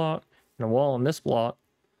this block, and a wall on this block,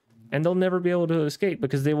 and they'll never be able to escape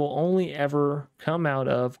because they will only ever come out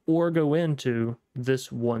of or go into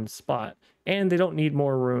this one spot. And they don't need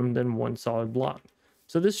more room than 1 solid block.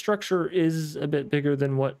 So this structure is a bit bigger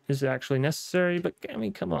than what is actually necessary, but I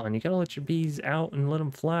mean, come on, you gotta let your bees out and let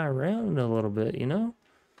them fly around a little bit, you know?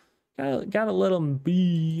 Gotta let them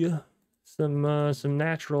be some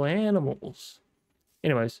natural animals.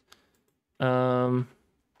 Anyways, there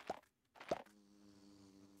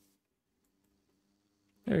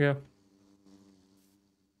you go.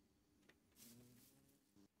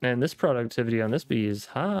 And this productivity on this bee is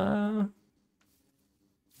high.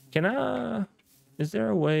 Is there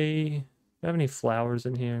a way, do I have any flowers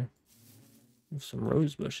in here? Some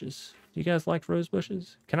rose bushes. Do you guys like rose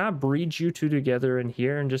bushes? Can I breed you two together in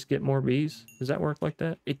here and just get more bees? Does that work like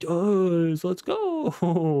that? It does. Let's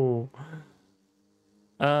go.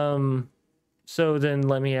 So then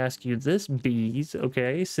let me ask you this, bees,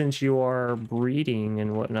 okay? Since you are breeding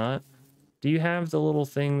and whatnot, do you have the little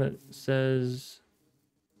thing that says...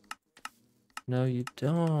 No, you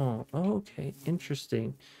don't. Okay,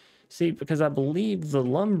 interesting. See, because I believe the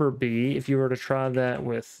lumber bee, if you were to try that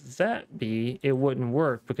with that bee, it wouldn't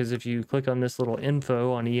work, because if you click on this little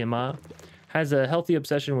info on EMI, has a healthy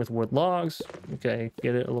obsession with wood logs. Okay,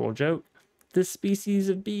 get it? A little joke. This species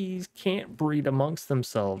of bees can't breed amongst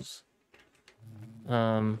themselves.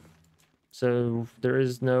 So there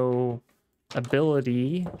is no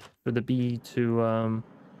ability for the bee to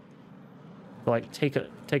like take a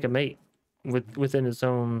mate within its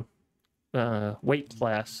own weight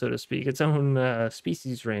class, so to speak, its own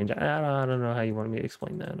species range. I don't know how you want me to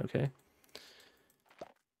explain that. Okay.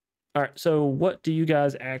 All right. So what do you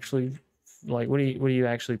guys actually like? What do you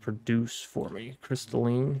actually produce for me?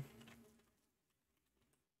 Crystalline.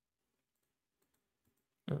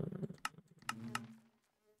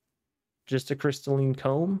 Just a crystalline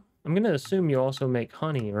comb. I'm gonna assume you also make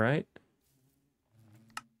honey, right?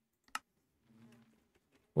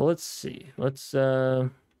 Well, let's see. Let's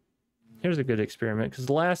here's a good experiment,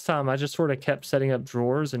 because last time I just sort of kept setting up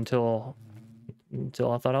drawers until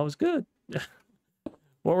I thought I was good.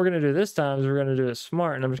 What we're going to do this time is we're going to do it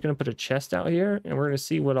smart, and I'm just going to put a chest out here, and we're going to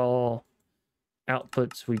see what all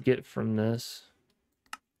outputs we get from this.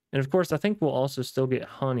 And of course, I think we'll also still get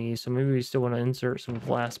honey, so maybe we still want to insert some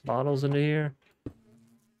glass bottles into here.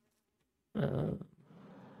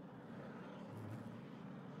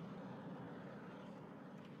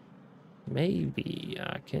 Maybe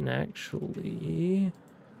I can actually...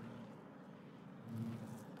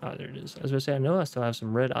 Oh, there it is. I was going to say, I know I still have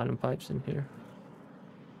some red item pipes in here.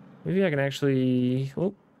 Maybe I can actually...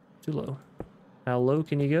 Oh, too low. How low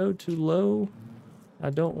can you go? Too low?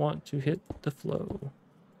 I don't want to hit the flow.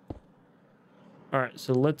 Alright,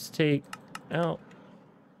 so let's take out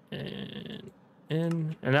and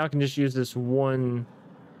in. And now I can just use this one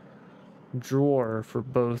drawer for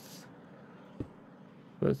both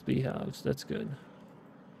beehives. That's good.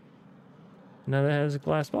 Now that has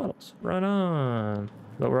glass bottles. Right on.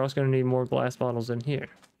 But we're also going to need more glass bottles in here.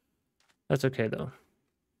 That's okay, though.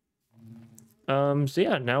 So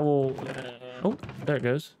yeah, now we'll... oh, there it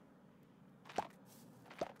goes.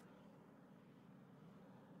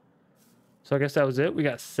 So I guess that was it. We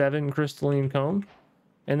got 7 crystalline comb.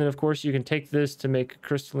 And then, of course, you can take this to make a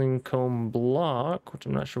crystalline comb block, which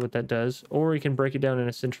I'm not sure what that does. Or you can break it down in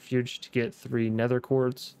a centrifuge to get 3 nether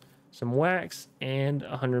quartz, some wax, and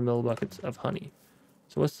 100 millibuckets of honey.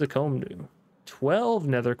 So what's the comb do? 12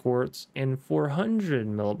 nether quartz and 400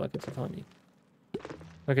 millibuckets of honey.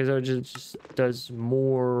 Okay, so it just does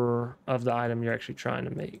more of the item you're actually trying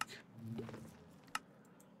to make.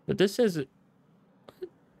 But this says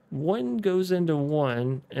one goes into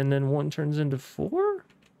 1, and then 1 turns into 4?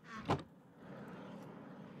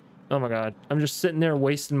 Oh my god. I'm just sitting there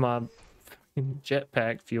wasting my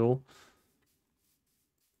jetpack fuel.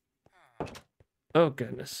 Oh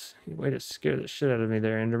goodness. Way to scare the shit out of me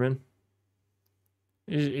there, Enderman.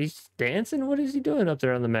 He's dancing? What is he doing up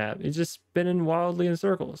there on the map? He's just spinning wildly in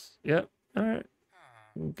circles. Yep. Alright.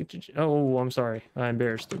 Get your... Oh, I'm sorry. I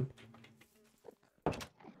embarrassed him.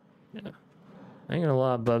 Yeah. I ain't gonna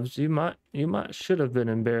lie, Bubs. You should have been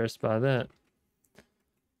embarrassed by that.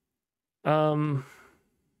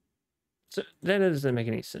 So that doesn't make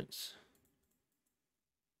any sense.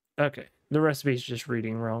 Okay. The recipe's just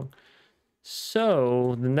reading wrong.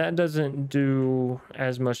 So then that doesn't do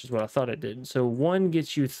as much as what I thought it did. So 1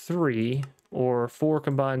 gets you 3, or 4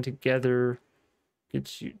 combined together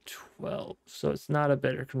gets you 12. So it's not a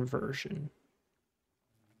better conversion.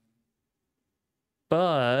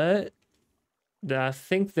 But I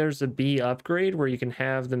think there's a bee upgrade where you can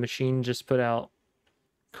have the machine just put out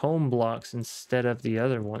comb blocks instead of the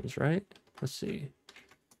other ones, right? Let's see.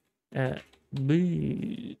 At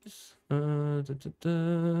bees.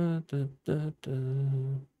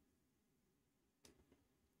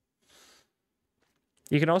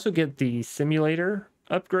 You can also get the simulator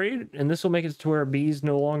upgrade, and this will make it to where bees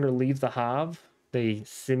no longer leave the hive. They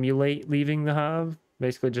simulate leaving the hive,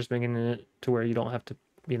 basically just making it to where you don't have to,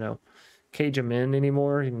 you know, cage them in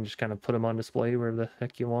anymore. You can just kind of put them on display wherever the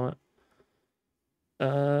heck you want.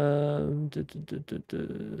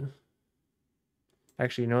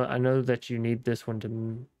 Actually, you know what? I know that you need this one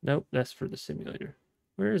to... Nope, that's for the simulator.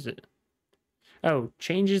 Where is it? Oh,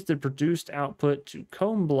 changes the produced output to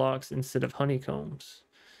comb blocks instead of honeycombs.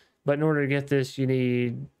 But in order to get this, you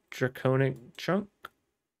need draconic chunk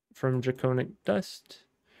from draconic dust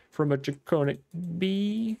from a draconic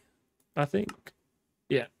bee, I think.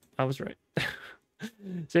 Yeah, I was right.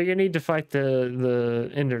 So you need to fight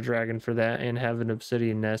the ender dragon for that and have an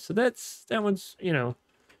obsidian nest. So that one's, you know,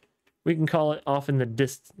 we can call it off in the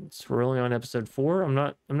distance. We're only on episode 4. I'm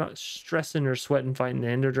not stressing or sweating fighting the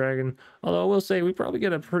ender dragon. Although I will say we probably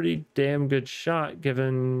get a pretty damn good shot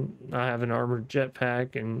given I have an armored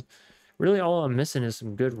jetpack, and really all I'm missing is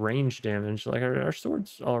some good range damage. Like our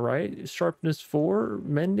sword's all right. Sharpness 4,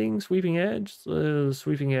 mending, sweeping edge.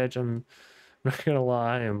 Sweeping edge, I'm not gonna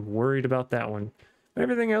lie, I'm worried about that one. But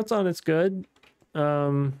everything else on it's good.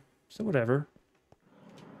 So whatever.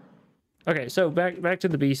 Okay, so back to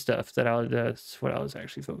the bee stuff that's what I was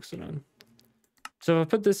actually focusing on. So if I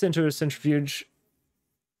put this into a centrifuge,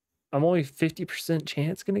 I'm only 50%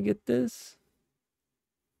 chance gonna get this.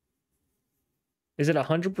 Is it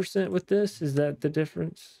 100% with this? Is that the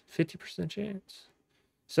difference? 50% chance.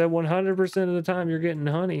 So 100% of the time you're getting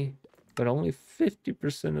honey, but only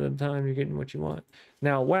 50% of the time you're getting what you want.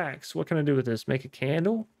 Now wax, what can I do with this? Make a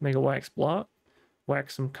candle, make a wax block,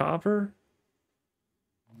 wax some copper.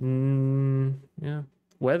 Yeah,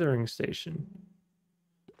 weathering station.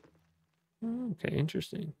 Okay,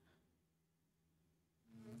 interesting.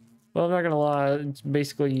 Well, I'm not gonna lie, it's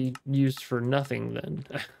basically used for nothing then,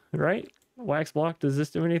 right? Wax block, does this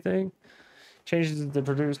do anything? Changes the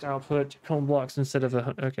produced output to comb blocks instead of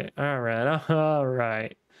a... Okay, all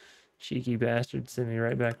right. Cheeky bastard, sent me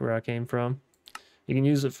right back where I came from. You can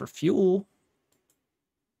use it for fuel.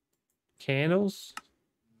 Candles.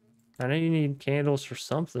 I know you need candles for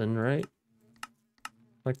something, right?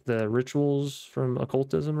 Like the rituals from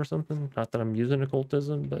occultism or something. Not that I'm using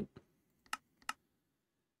occultism, but...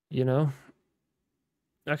 You know?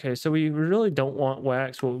 Okay, so we really don't want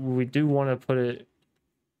wax. What we do want to put it...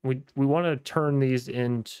 We want to turn these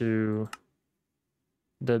into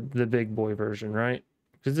the big boy version, right?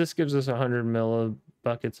 Because this gives us 100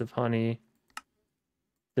 millibuckets of honey.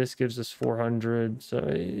 This gives us 400, so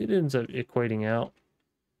it ends up equating out.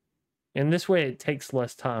 And this way it takes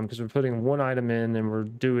less time because we're putting one item in and we're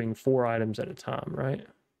doing 4 items at a time, right?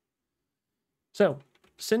 So,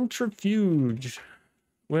 centrifuge.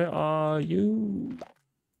 Where are you?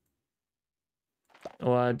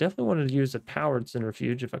 Well, I definitely wanted to use a powered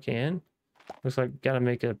centrifuge if I can. Looks like gotta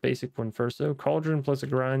make a basic one first though. Cauldron plus a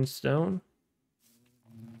grindstone.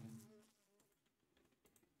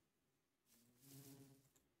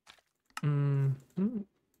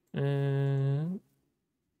 And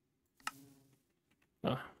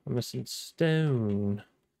oh, I'm missing stone.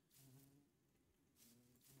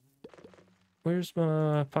 Where's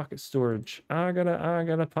my pocket storage? I got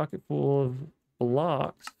a pocket full of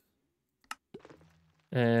blocks.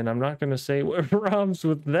 And I'm not gonna say what rhymes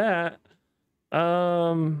with that.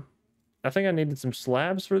 I think I needed some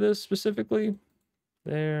slabs for this specifically.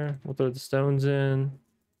 There, we'll throw the stones in.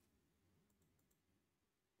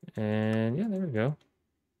 And yeah, there we go.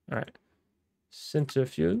 All right,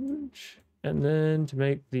 centrifuge. And then to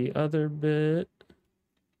make the other bit,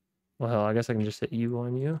 well, hell, I guess I can just hit U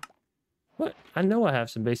on you. What? I know I have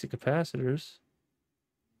some basic capacitors.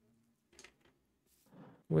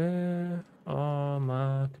 Where are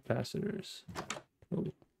my capacitors? Oh.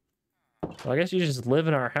 Well, I guess you just live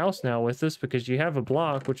in our house now with us because you have a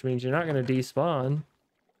block, which means you're not going to despawn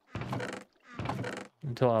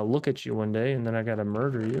until I look at you one day and then I got to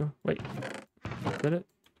murder you. Wait, did it?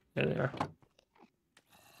 There they are.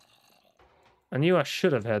 I knew I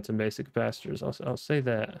should have had some basic capacitors. I'll say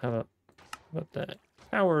that. How about that?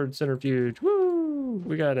 Powered centrifuge. Woo!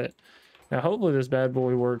 We got it. Now, hopefully this bad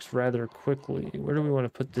boy works rather quickly. Where do we want to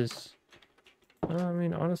put this? I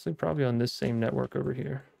mean, honestly, probably on this same network over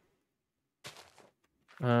here.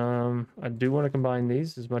 I do want to combine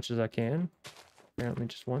these as much as I can. Apparently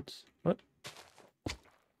just once. What?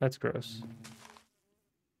 That's gross.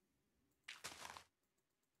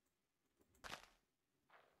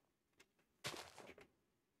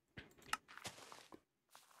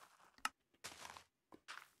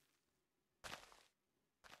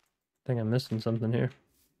 I think I'm missing something here.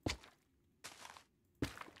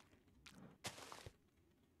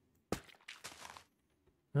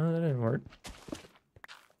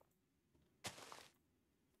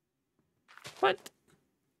 What?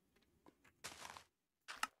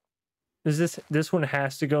 Is this one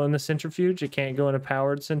has to go in the centrifuge? It can't go in a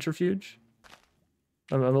powered centrifuge?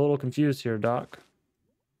 I'm a little confused here, Doc.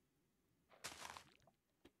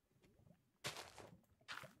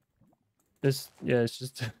 Yeah, it's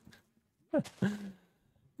just...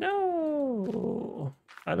 No!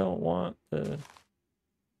 I don't want that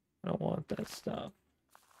stuff.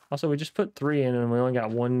 Also, we just put 3 in and we only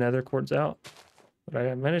got 1 nether quartz out. But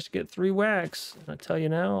I managed to get 3 wax. I tell you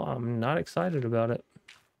now, I'm not excited about it.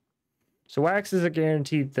 So wax is a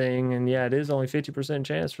guaranteed thing, and yeah, it is only 50%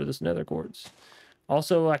 chance for this nether quartz.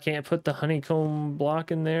 Also, I can't put the honeycomb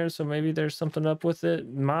block in there, so maybe there's something up with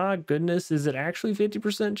it. My goodness, is it actually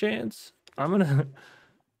 50% chance? I'm gonna...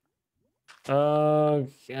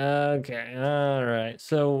 Okay, all right.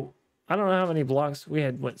 So, I don't know how many blocks we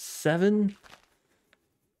had. What, 7?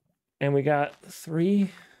 And we got 3.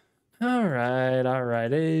 All right.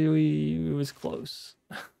 It was close.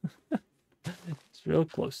 It's real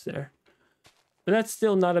close there. But that's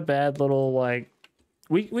still not a bad little, like,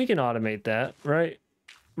 we can automate that, right?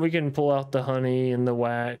 We can pull out the honey and the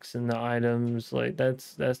wax and the items. Like,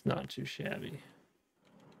 that's not too shabby.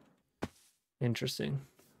 Interesting.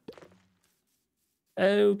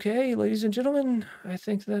 Okay, ladies and gentlemen, I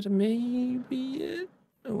think that may be it.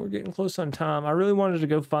 Oh, we're getting close on time. I really wanted to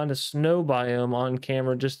go find a snow biome on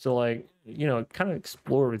camera just to, like, you know, kind of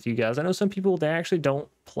explore with you guys. I know some people, they actually don't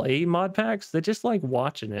play mod packs. They just like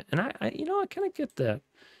watching it. And I you know, I kind of get that.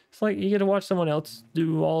 It's like you get to watch someone else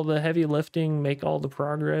do all the heavy lifting, make all the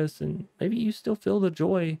progress, and maybe you still feel the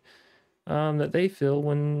joy that they feel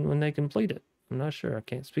when they complete it. I'm not sure. I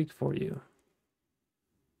can't speak for you.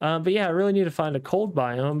 But yeah, I really need to find a cold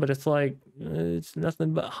biome, but it's like, it's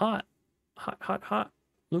nothing but hot. Hot.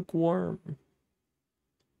 Lukewarm.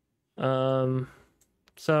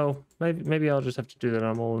 So maybe I'll just have to do that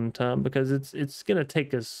on my own time, because it's gonna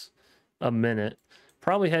take us a minute.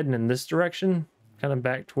 Probably heading in this direction, kind of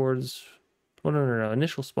back towards... Well, no.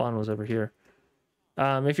 Initial spawn was over here.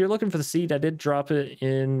 If you're looking for the seed, I did drop it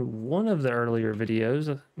in one of the earlier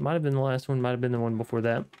videos. Might have been the last one, might have been the one before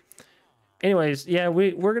that. Anyways, yeah,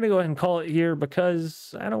 we're going to go ahead and call it here,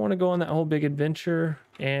 because I don't want to go on that whole big adventure.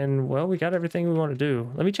 And, well, we got everything we want to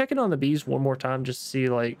do. Let me check in on the bees one more time just to see,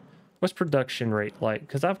 like, what's production rate like?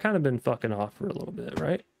 Because I've kind of been fucking off for a little bit,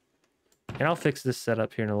 right? And I'll fix this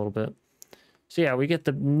setup here in a little bit. So, yeah, we get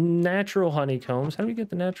the natural honeycombs. How do we get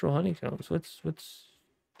the natural honeycombs? What's...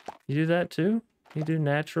 You do that too? You do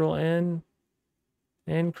natural and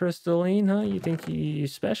crystalline, huh? You think you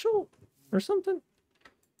special or something?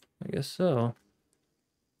 I guess so.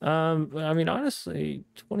 I mean, honestly,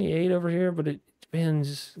 28 over here, but it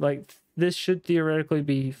depends. Like, this should theoretically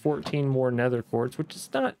be 14 more nether quartz, which is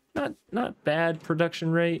not bad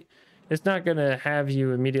production rate. It's not gonna have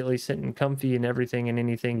you immediately sitting comfy and everything in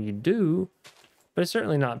anything you do, but it's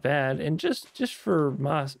certainly not bad. And just for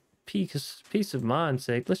my peace of mind's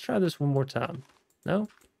sake, let's try this one more time. No.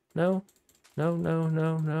 Not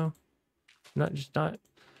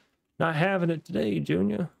having it today,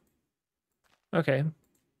 Junior. Okay.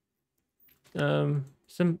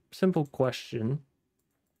 Simple question.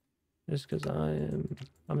 Just because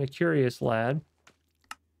I'm a curious lad.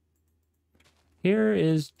 Here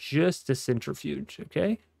is just a centrifuge,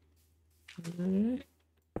 okay? All right.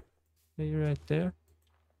 You're right there.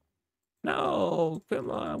 No, come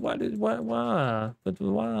on. Why? But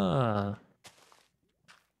why?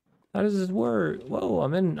 How does this work? Whoa,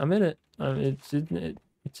 I'm in it.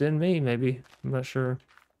 It's in me, maybe. I'm not sure.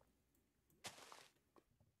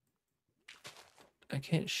 I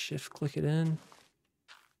can't shift click it in.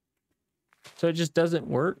 So it just doesn't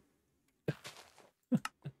work?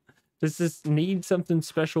 Does this need something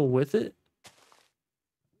special with it?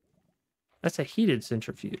 That's a heated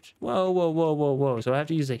centrifuge. Whoa. So I have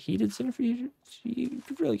to use a heated centrifuge? You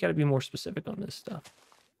really got to be more specific on this stuff.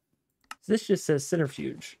 This just says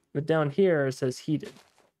centrifuge, but down here it says heated.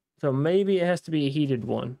 So maybe it has to be a heated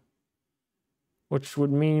one, which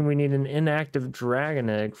would mean we need an inactive dragon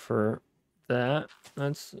egg for that.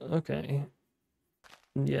 That's okay.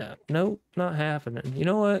 Yeah, nope, not happening. You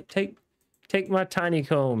know what? Take my tiny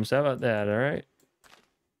combs. How about that? All right.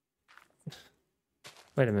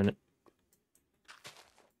 Wait a minute.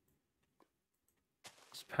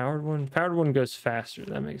 This powered one. Powered one goes faster.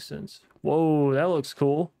 That makes sense. Whoa, that looks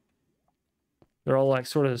cool. They're all like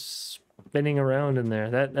sort of spinning around in there.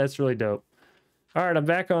 That's really dope. All right, I'm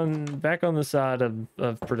back on the side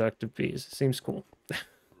of productive bees. It seems cool.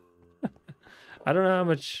 I don't know how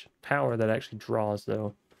much power that actually draws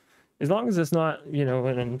though. As long as it's not, you know,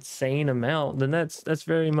 an insane amount, then that's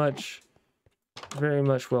very much very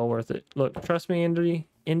much well worth it. Look, trust me,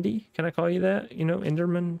 Indy, can I call you that? You know,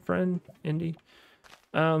 Enderman friend, Indy.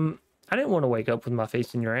 I didn't want to wake up with my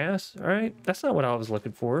face in your ass, all right? That's not what I was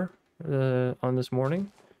looking for on this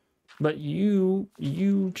morning. But you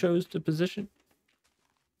chose to position.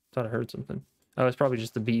 Thought I heard something. Oh, it's probably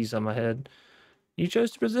just the bees on my head. You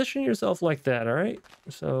chose to position yourself like that, all right?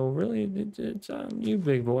 So really, it's you,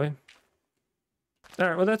 big boy. All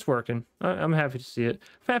right, well, that's working. I'm happy to see it.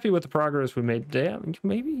 I'm happy with the progress we made today. I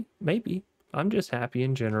mean, maybe. I'm just happy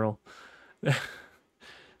in general.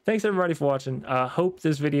 Thanks everybody for watching. Hope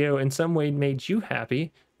this video in some way made you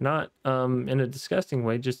happy, not in a disgusting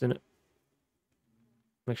way, just in a...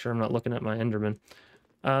 Make sure I'm not looking at my Enderman.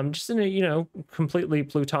 Just in a, you know, completely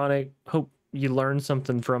plutonic, hope you learned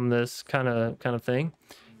something from this kind of thing.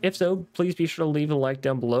 If so, please be sure to leave a like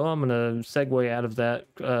down below. I'm gonna segue out of that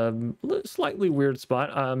slightly weird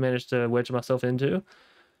spot I managed to wedge myself into.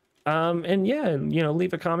 And yeah, you know,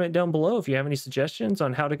 leave a comment down below if you have any suggestions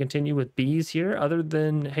on how to continue with bees here, other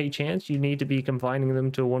than, hey, Chance, you need to be confining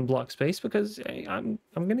them to a 1 block space, because hey, I'm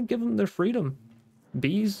gonna give them their freedom.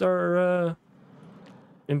 Bees are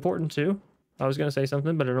important too. I was gonna say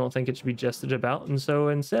something, but I don't think it should be jested about, and so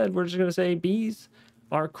instead we're just gonna say bees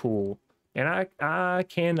are cool. And I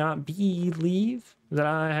cannot believe that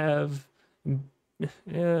I have... Yeah,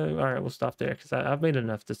 all right, we'll stop there because I've made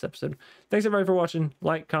enough this episode. Thanks everybody for watching.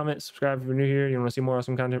 Like, comment, subscribe if you're new here. You want to see more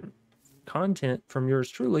awesome content from yours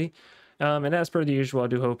truly. And as per the usual, I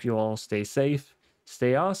do hope you all stay safe,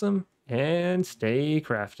 stay awesome, and stay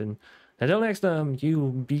crafting. Until next time,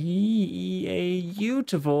 you be a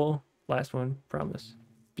beautiful... Last one, promise.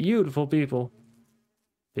 Beautiful people.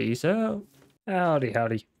 Peace out.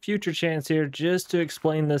 Howdy. Future Chance here, just to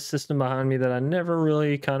explain this system behind me that I never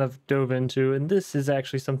really kind of dove into, and this is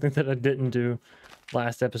actually something that I didn't do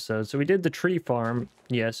last episode. So we did the tree farm,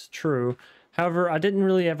 yes, true. However, I didn't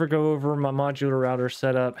really ever go over my modular router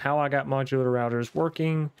setup, how I got modular routers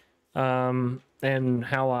working, and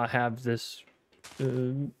how I have this,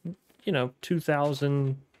 you know,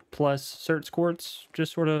 2,000 plus certs quartz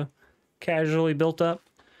just sort of casually built up.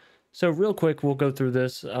 So real quick, we'll go through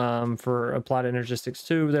this for Applied Energistics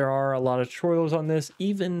 2. There are a lot of tutorials on this.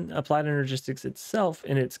 Even Applied Energistics itself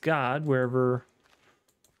in its guide, wherever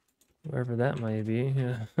that may be.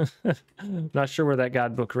 Yeah. Not sure where that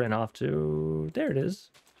guidebook ran off to. There it is.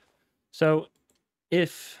 So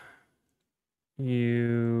if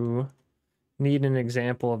you need an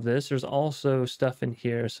example of this, there's also stuff in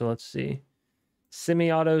here. So let's see.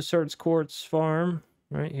 Semi-auto certs quartz farm.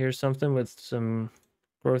 Right, here's something with some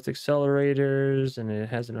growth accelerators, and it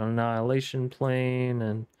has an annihilation plane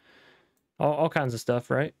and all kinds of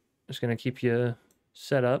stuff, right? Just going to keep you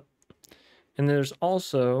set up. And there's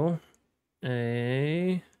also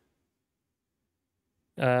a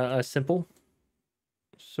simple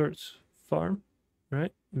certs farm,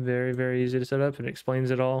 right? Very, very easy to set up. It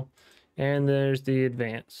explains it all. And there's the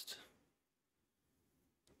advanced,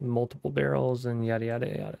 multiple barrels and yada yada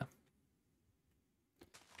yada.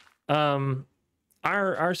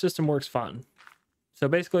 Our system works fine. So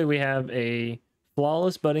basically we have a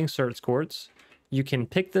flawless budding certs quartz. You can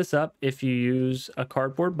pick this up if you use a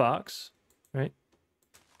cardboard box, right?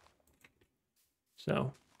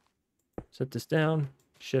 So set this down,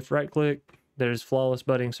 shift right click. There's flawless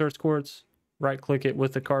budding certs quartz. Right click it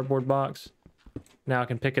with the cardboard box. Now I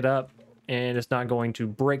can pick it up and it's not going to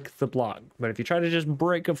break the block. But if you try to just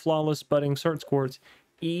break a flawless budding certs quartz,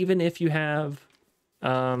 even if you have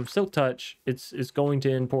silk touch, it's going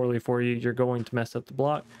to end poorly for you. You're going to mess up the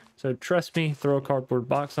block. So trust me, throw a cardboard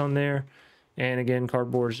box on there. And again,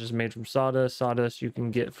 cardboard is just made from sawdust. Sawdust you can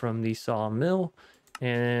get from the sawmill.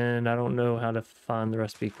 And I don't know how to find the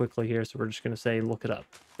recipe quickly here, so we're just going to say look it up.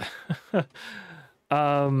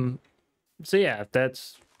 So yeah,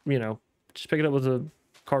 that's, you know, just pick it up with a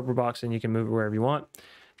cardboard box and you can move it wherever you want.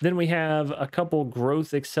 Then we have a couple growth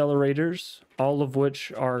accelerators, all of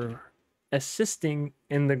which are assisting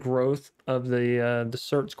in the growth of the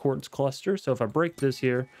certs quartz cluster. So if I break this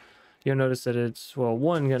here, you'll notice that it's, well,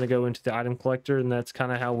 one, going to go into the item collector, and that's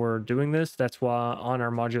kind of how we're doing this. That's why on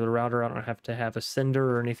our modular router, I don't have to have a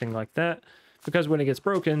sender or anything like that, because when it gets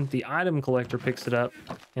broken, the item collector picks it up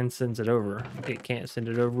and sends it over. It can't send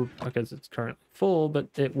it over because it's currently full, but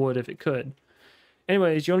it would if it could.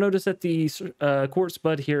 Anyways, you'll notice that the quartz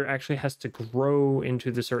bud here actually has to grow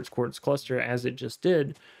into the certs quartz cluster as it just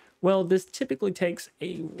did. Well, this typically takes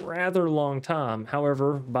a rather long time.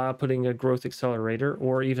 However, by putting a growth accelerator,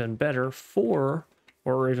 or even better, 4,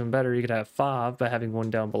 or even better, you could have 5 by having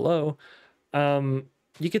one down below,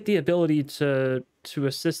 you get the ability to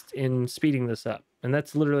assist in speeding this up. And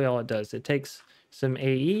that's literally all it does. It takes some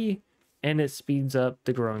AE, and it speeds up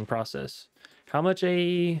the growing process. How much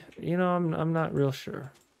AE? You know, I'm not real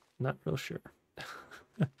sure. Not real sure.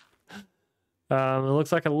 It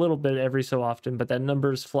looks like a little bit every so often, but that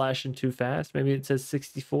number's flashing too fast. Maybe it says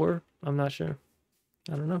 64. I'm not sure.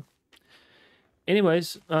 I don't know.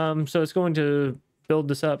 Anyways, so it's going to build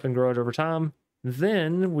this up and grow it over time.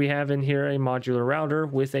 Then we have in here a modular router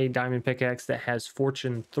with a diamond pickaxe that has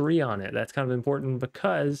Fortune 3 on it. That's kind of important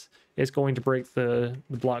because it's going to break the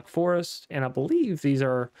block forest, and I believe these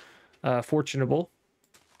are fortunable,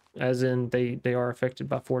 as in they are affected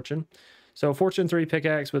by fortune. So Fortune 3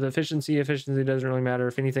 pickaxe with efficiency. Efficiency doesn't really matter.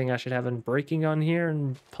 If anything, I should have in breaking on here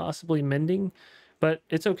and possibly mending. But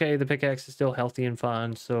it's okay. The pickaxe is still healthy and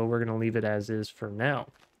fun, so we're going to leave it as is for now.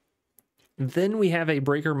 Then we have a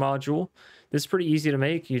breaker module. This is pretty easy to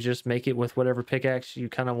make. You just make it with whatever pickaxe you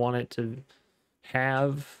kind of want it to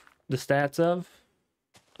have the stats of.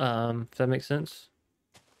 If that makes sense.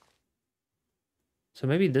 So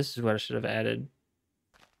maybe this is what I should have added.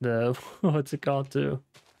 The, what's it called too?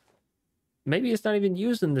 Maybe it's not even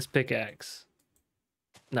used in this pickaxe.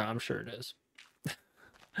 No, I'm sure it is.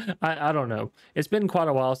 I don't know. It's been quite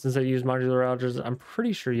a while since I used modular routers. I'm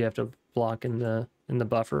pretty sure you have to block in the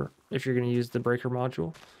buffer if you're going to use the breaker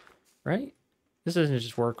module, right? This doesn't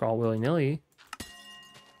just work all willy-nilly.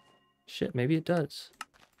 Shit, maybe it does.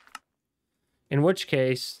 In which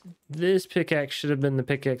case, this pickaxe should have been the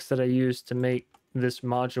pickaxe that I used to make this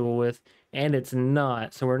module with, and it's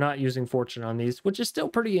not. So we're not using fortune on these, which is still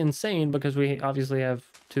pretty insane because we obviously have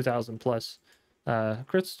 2,000 plus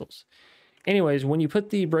crystals. Anyways, when you put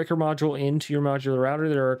the breaker module into your modular router,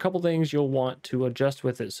 there are a couple things you'll want to adjust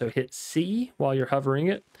with it. So hit C while you're hovering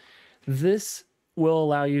it. This will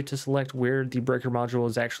allow you to select where the breaker module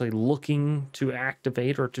is actually looking to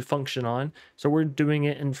activate or to function on. So we're doing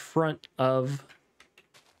it in front of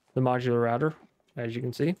the modular router, as you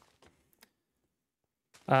can see.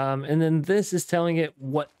 And then this is telling it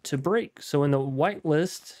what to break. So in the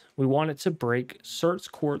whitelist, we want it to break Certs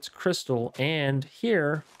Quartz Crystal, and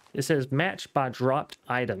here it says match by dropped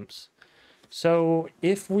items. So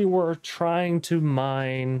if we were trying to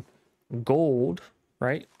mine gold,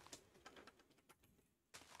 right?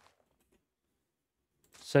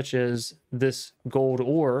 Such as this gold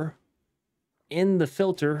ore, in the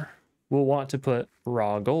filter, we'll want to put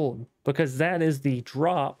raw gold because that is the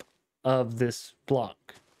drop of this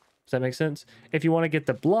block. Does that make sense? If you want to get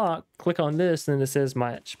the block, click on this, and it says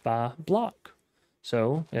match by block.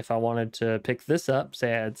 So if I wanted to pick this up,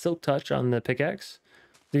 say I had silk touch on the pickaxe,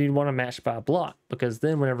 then you'd want to match by a block because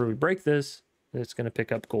then whenever we break this, it's going to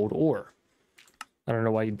pick up gold ore. I don't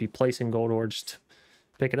know why you'd be placing gold ore just to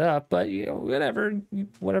pick it up, but you know,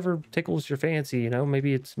 whatever tickles your fancy, you know,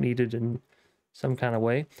 maybe it's needed in some kind of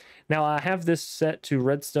way. Now I have this set to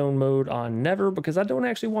redstone mode on never because I don't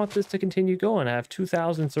actually want this to continue going. I have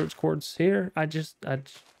 2,000 search quartz here. I just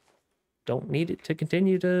don't need it to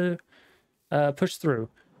continue to push through.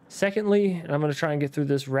 Secondly, and I'm going to try and get through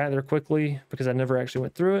this rather quickly because I never actually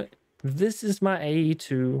went through it. This is my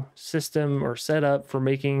AE2 system or setup for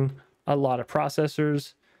making a lot of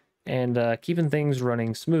processors and keeping things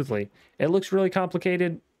running smoothly. It looks really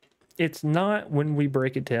complicated. It's not when we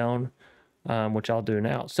break it down, which I'll do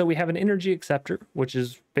now. So we have an energy acceptor, which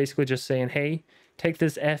is basically just saying, hey, take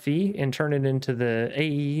this FE and turn it into the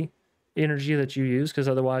AE energy that you use, because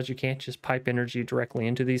otherwise you can't just pipe energy directly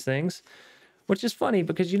into these things. Which is funny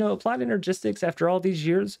because, you know, Applied Energistics, after all these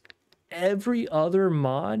years, every other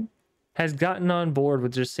mod has gotten on board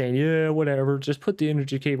with just saying, yeah, whatever, just put the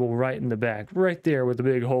energy cable right in the back, right there where the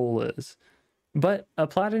big hole is. But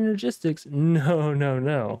Applied Energistics,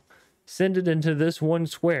 no. Send it into this one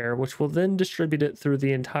square, which will then distribute it through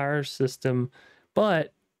the entire system.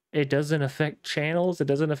 But it doesn't affect channels. It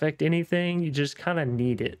doesn't affect anything. You just kind of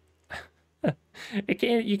need it. You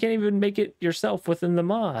can't even make it yourself within the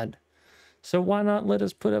mod. So why not let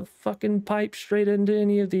us put a fucking pipe straight into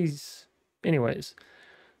any of these? Anyways,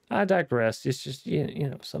 I digress. It's just, you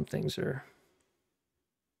know, some things are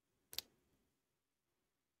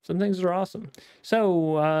awesome.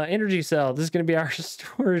 So energy cell, this is going to be our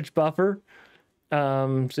storage buffer.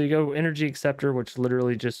 So you go energy acceptor, which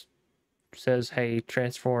literally just says, hey,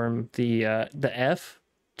 transform the F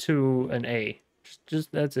to an A.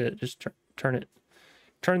 Just that's it. Just turn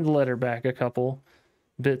the letter back a couple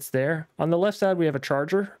bits there. On the left side we have a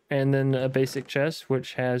charger and then a basic chest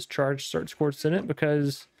which has charged search quartz in it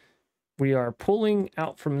because we are pulling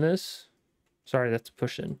out from this, sorry, that's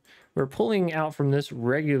push in, we're pulling out from this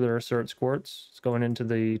regular search quartz. It's going into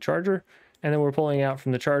the charger, and then we're pulling out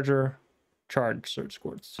from the charger charged search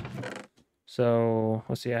quartz. So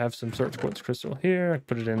let's see, I have some search quartz crystal here. I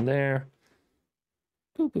put it in there,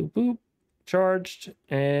 boop boop boop, charged,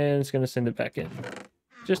 and it's going to send it back in.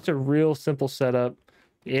 Just a real simple setup.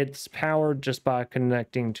 It's powered just by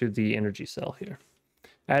connecting to the energy cell here,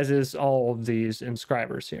 as is all of these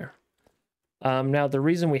inscribers here. Now, the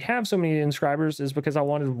reason we have so many inscribers is because I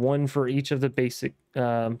wanted one for each of the basic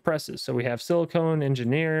presses. So we have silicone,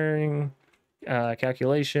 engineering,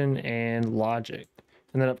 calculation, and logic.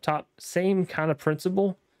 And then up top, same kind of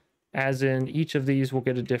principle, as in each of these will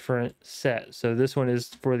get a different set. So this one is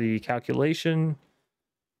for the calculation.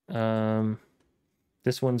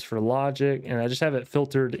 This one's for logic, and I just have it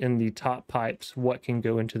filtered in the top pipes what can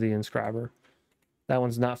go into the inscriber. That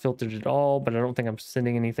one's not filtered at all, but I don't think I'm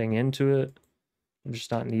sending anything into it. I'm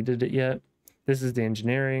just not needed it yet. This is the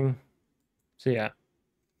engineering. So yeah,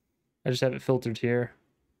 I just have it filtered here.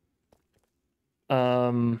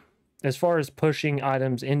 As far as pushing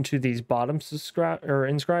items into these bottom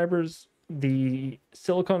inscribers, the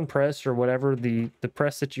silicone press or whatever, the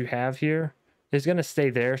press that you have here is going to stay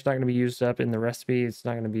there. It's not going to be used up in the recipe. It's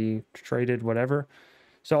not going to be traded, whatever.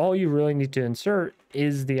 So all you really need to insert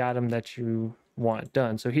is the item that you want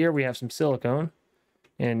done. So here we have some silicone,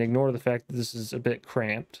 and ignore the fact that this is a bit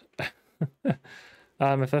cramped.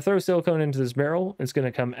 If I throw silicone into this barrel, it's going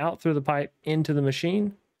to come out through the pipe into the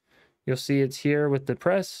machine. You'll see it's here with the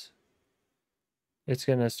press. It's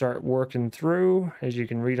going to start working through, as you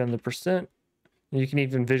can read on the percent. You can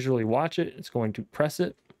even visually watch it. It's going to press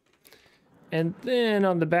it. And then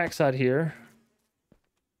on the back side here,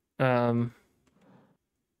 on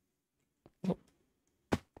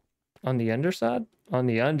the underside,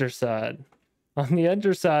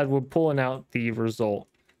 we're pulling out the result,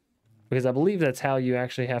 because I believe that's how you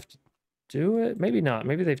actually have to do it. Maybe not.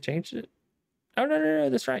 Maybe they've changed it. Oh, no,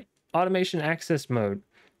 that's right. Automation access mode.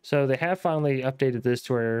 So they have finally updated this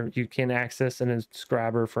to where you can access an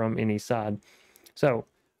inscriber from any side. So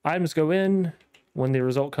items go in. When the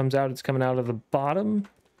result comes out, it's coming out of the bottom,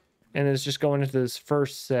 and it's just going into this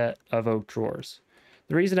first set of oak drawers.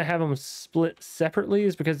 The reason I have them split separately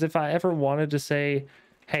is because if I ever wanted to say,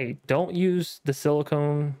 hey, don't use the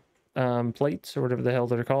silicone plates or whatever the hell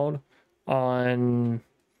they're called on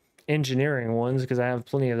engineering ones, because I have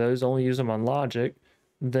plenty of those, only use them on logic,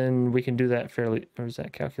 then we can do that fairly. Or is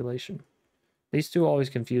that calculation? These two always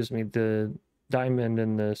confuse me, the diamond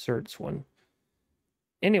and the certs one.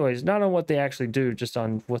 Anyways, not on what they actually do, just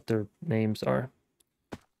on what their names are.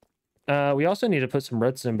 We also need to put some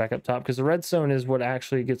redstone back up top, because the redstone is what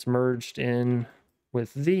actually gets merged in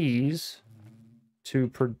with these to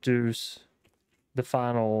produce the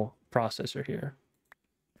final processor here.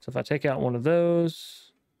 So if I take out one of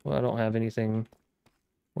those, well, I don't have anything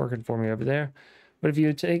working for me over there. But if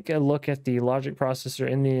you take a look at the logic processor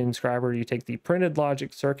in the inscriber, you take the printed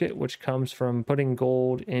logic circuit, which comes from putting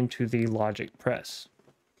gold into the logic press.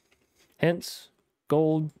 Hence,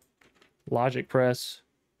 gold, logic press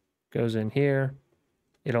goes in here.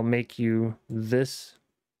 It'll make you this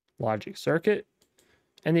logic circuit.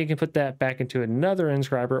 And then you can put that back into another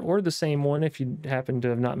inscriber, or the same one if you happen to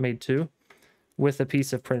have not made two, with a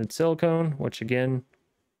piece of printed silicone, which again,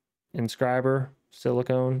 inscriber,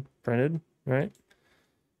 silicone, printed, right?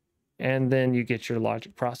 And then you get your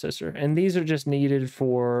logic processor. And these are just needed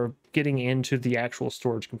for getting into the actual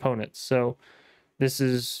storage components. So this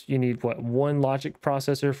is, you need what, one logic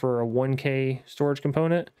processor for a 1K storage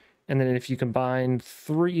component. And then if you combine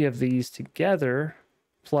 3 of these together,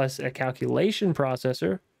 plus a calculation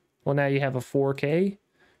processor, well, now you have a 4K.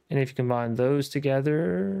 And if you combine those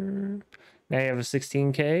together, now you have a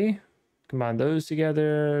 16K. Combine those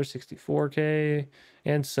together, 64K,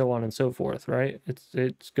 and so on and so forth, right?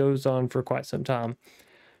 It goes on for quite some time.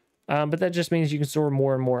 But that just means you can store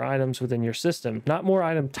more and more items within your system. Not more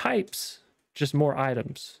item types, just more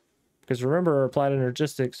items. Because remember, applied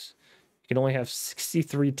energistics, you can only have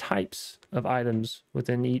 63 types of items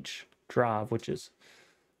within each drive, which is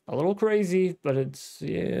a little crazy, but it's,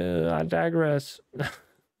 yeah, I digress.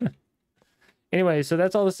 Anyway, so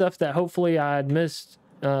that's all the stuff that hopefully I'd missed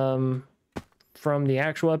from the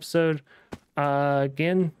actual episode.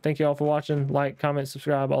 Again, thank you all for watching. Like, comment,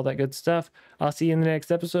 subscribe, all that good stuff. I'll see you in the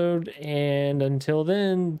next episode, and until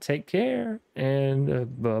then, take care,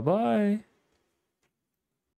 and bye-bye.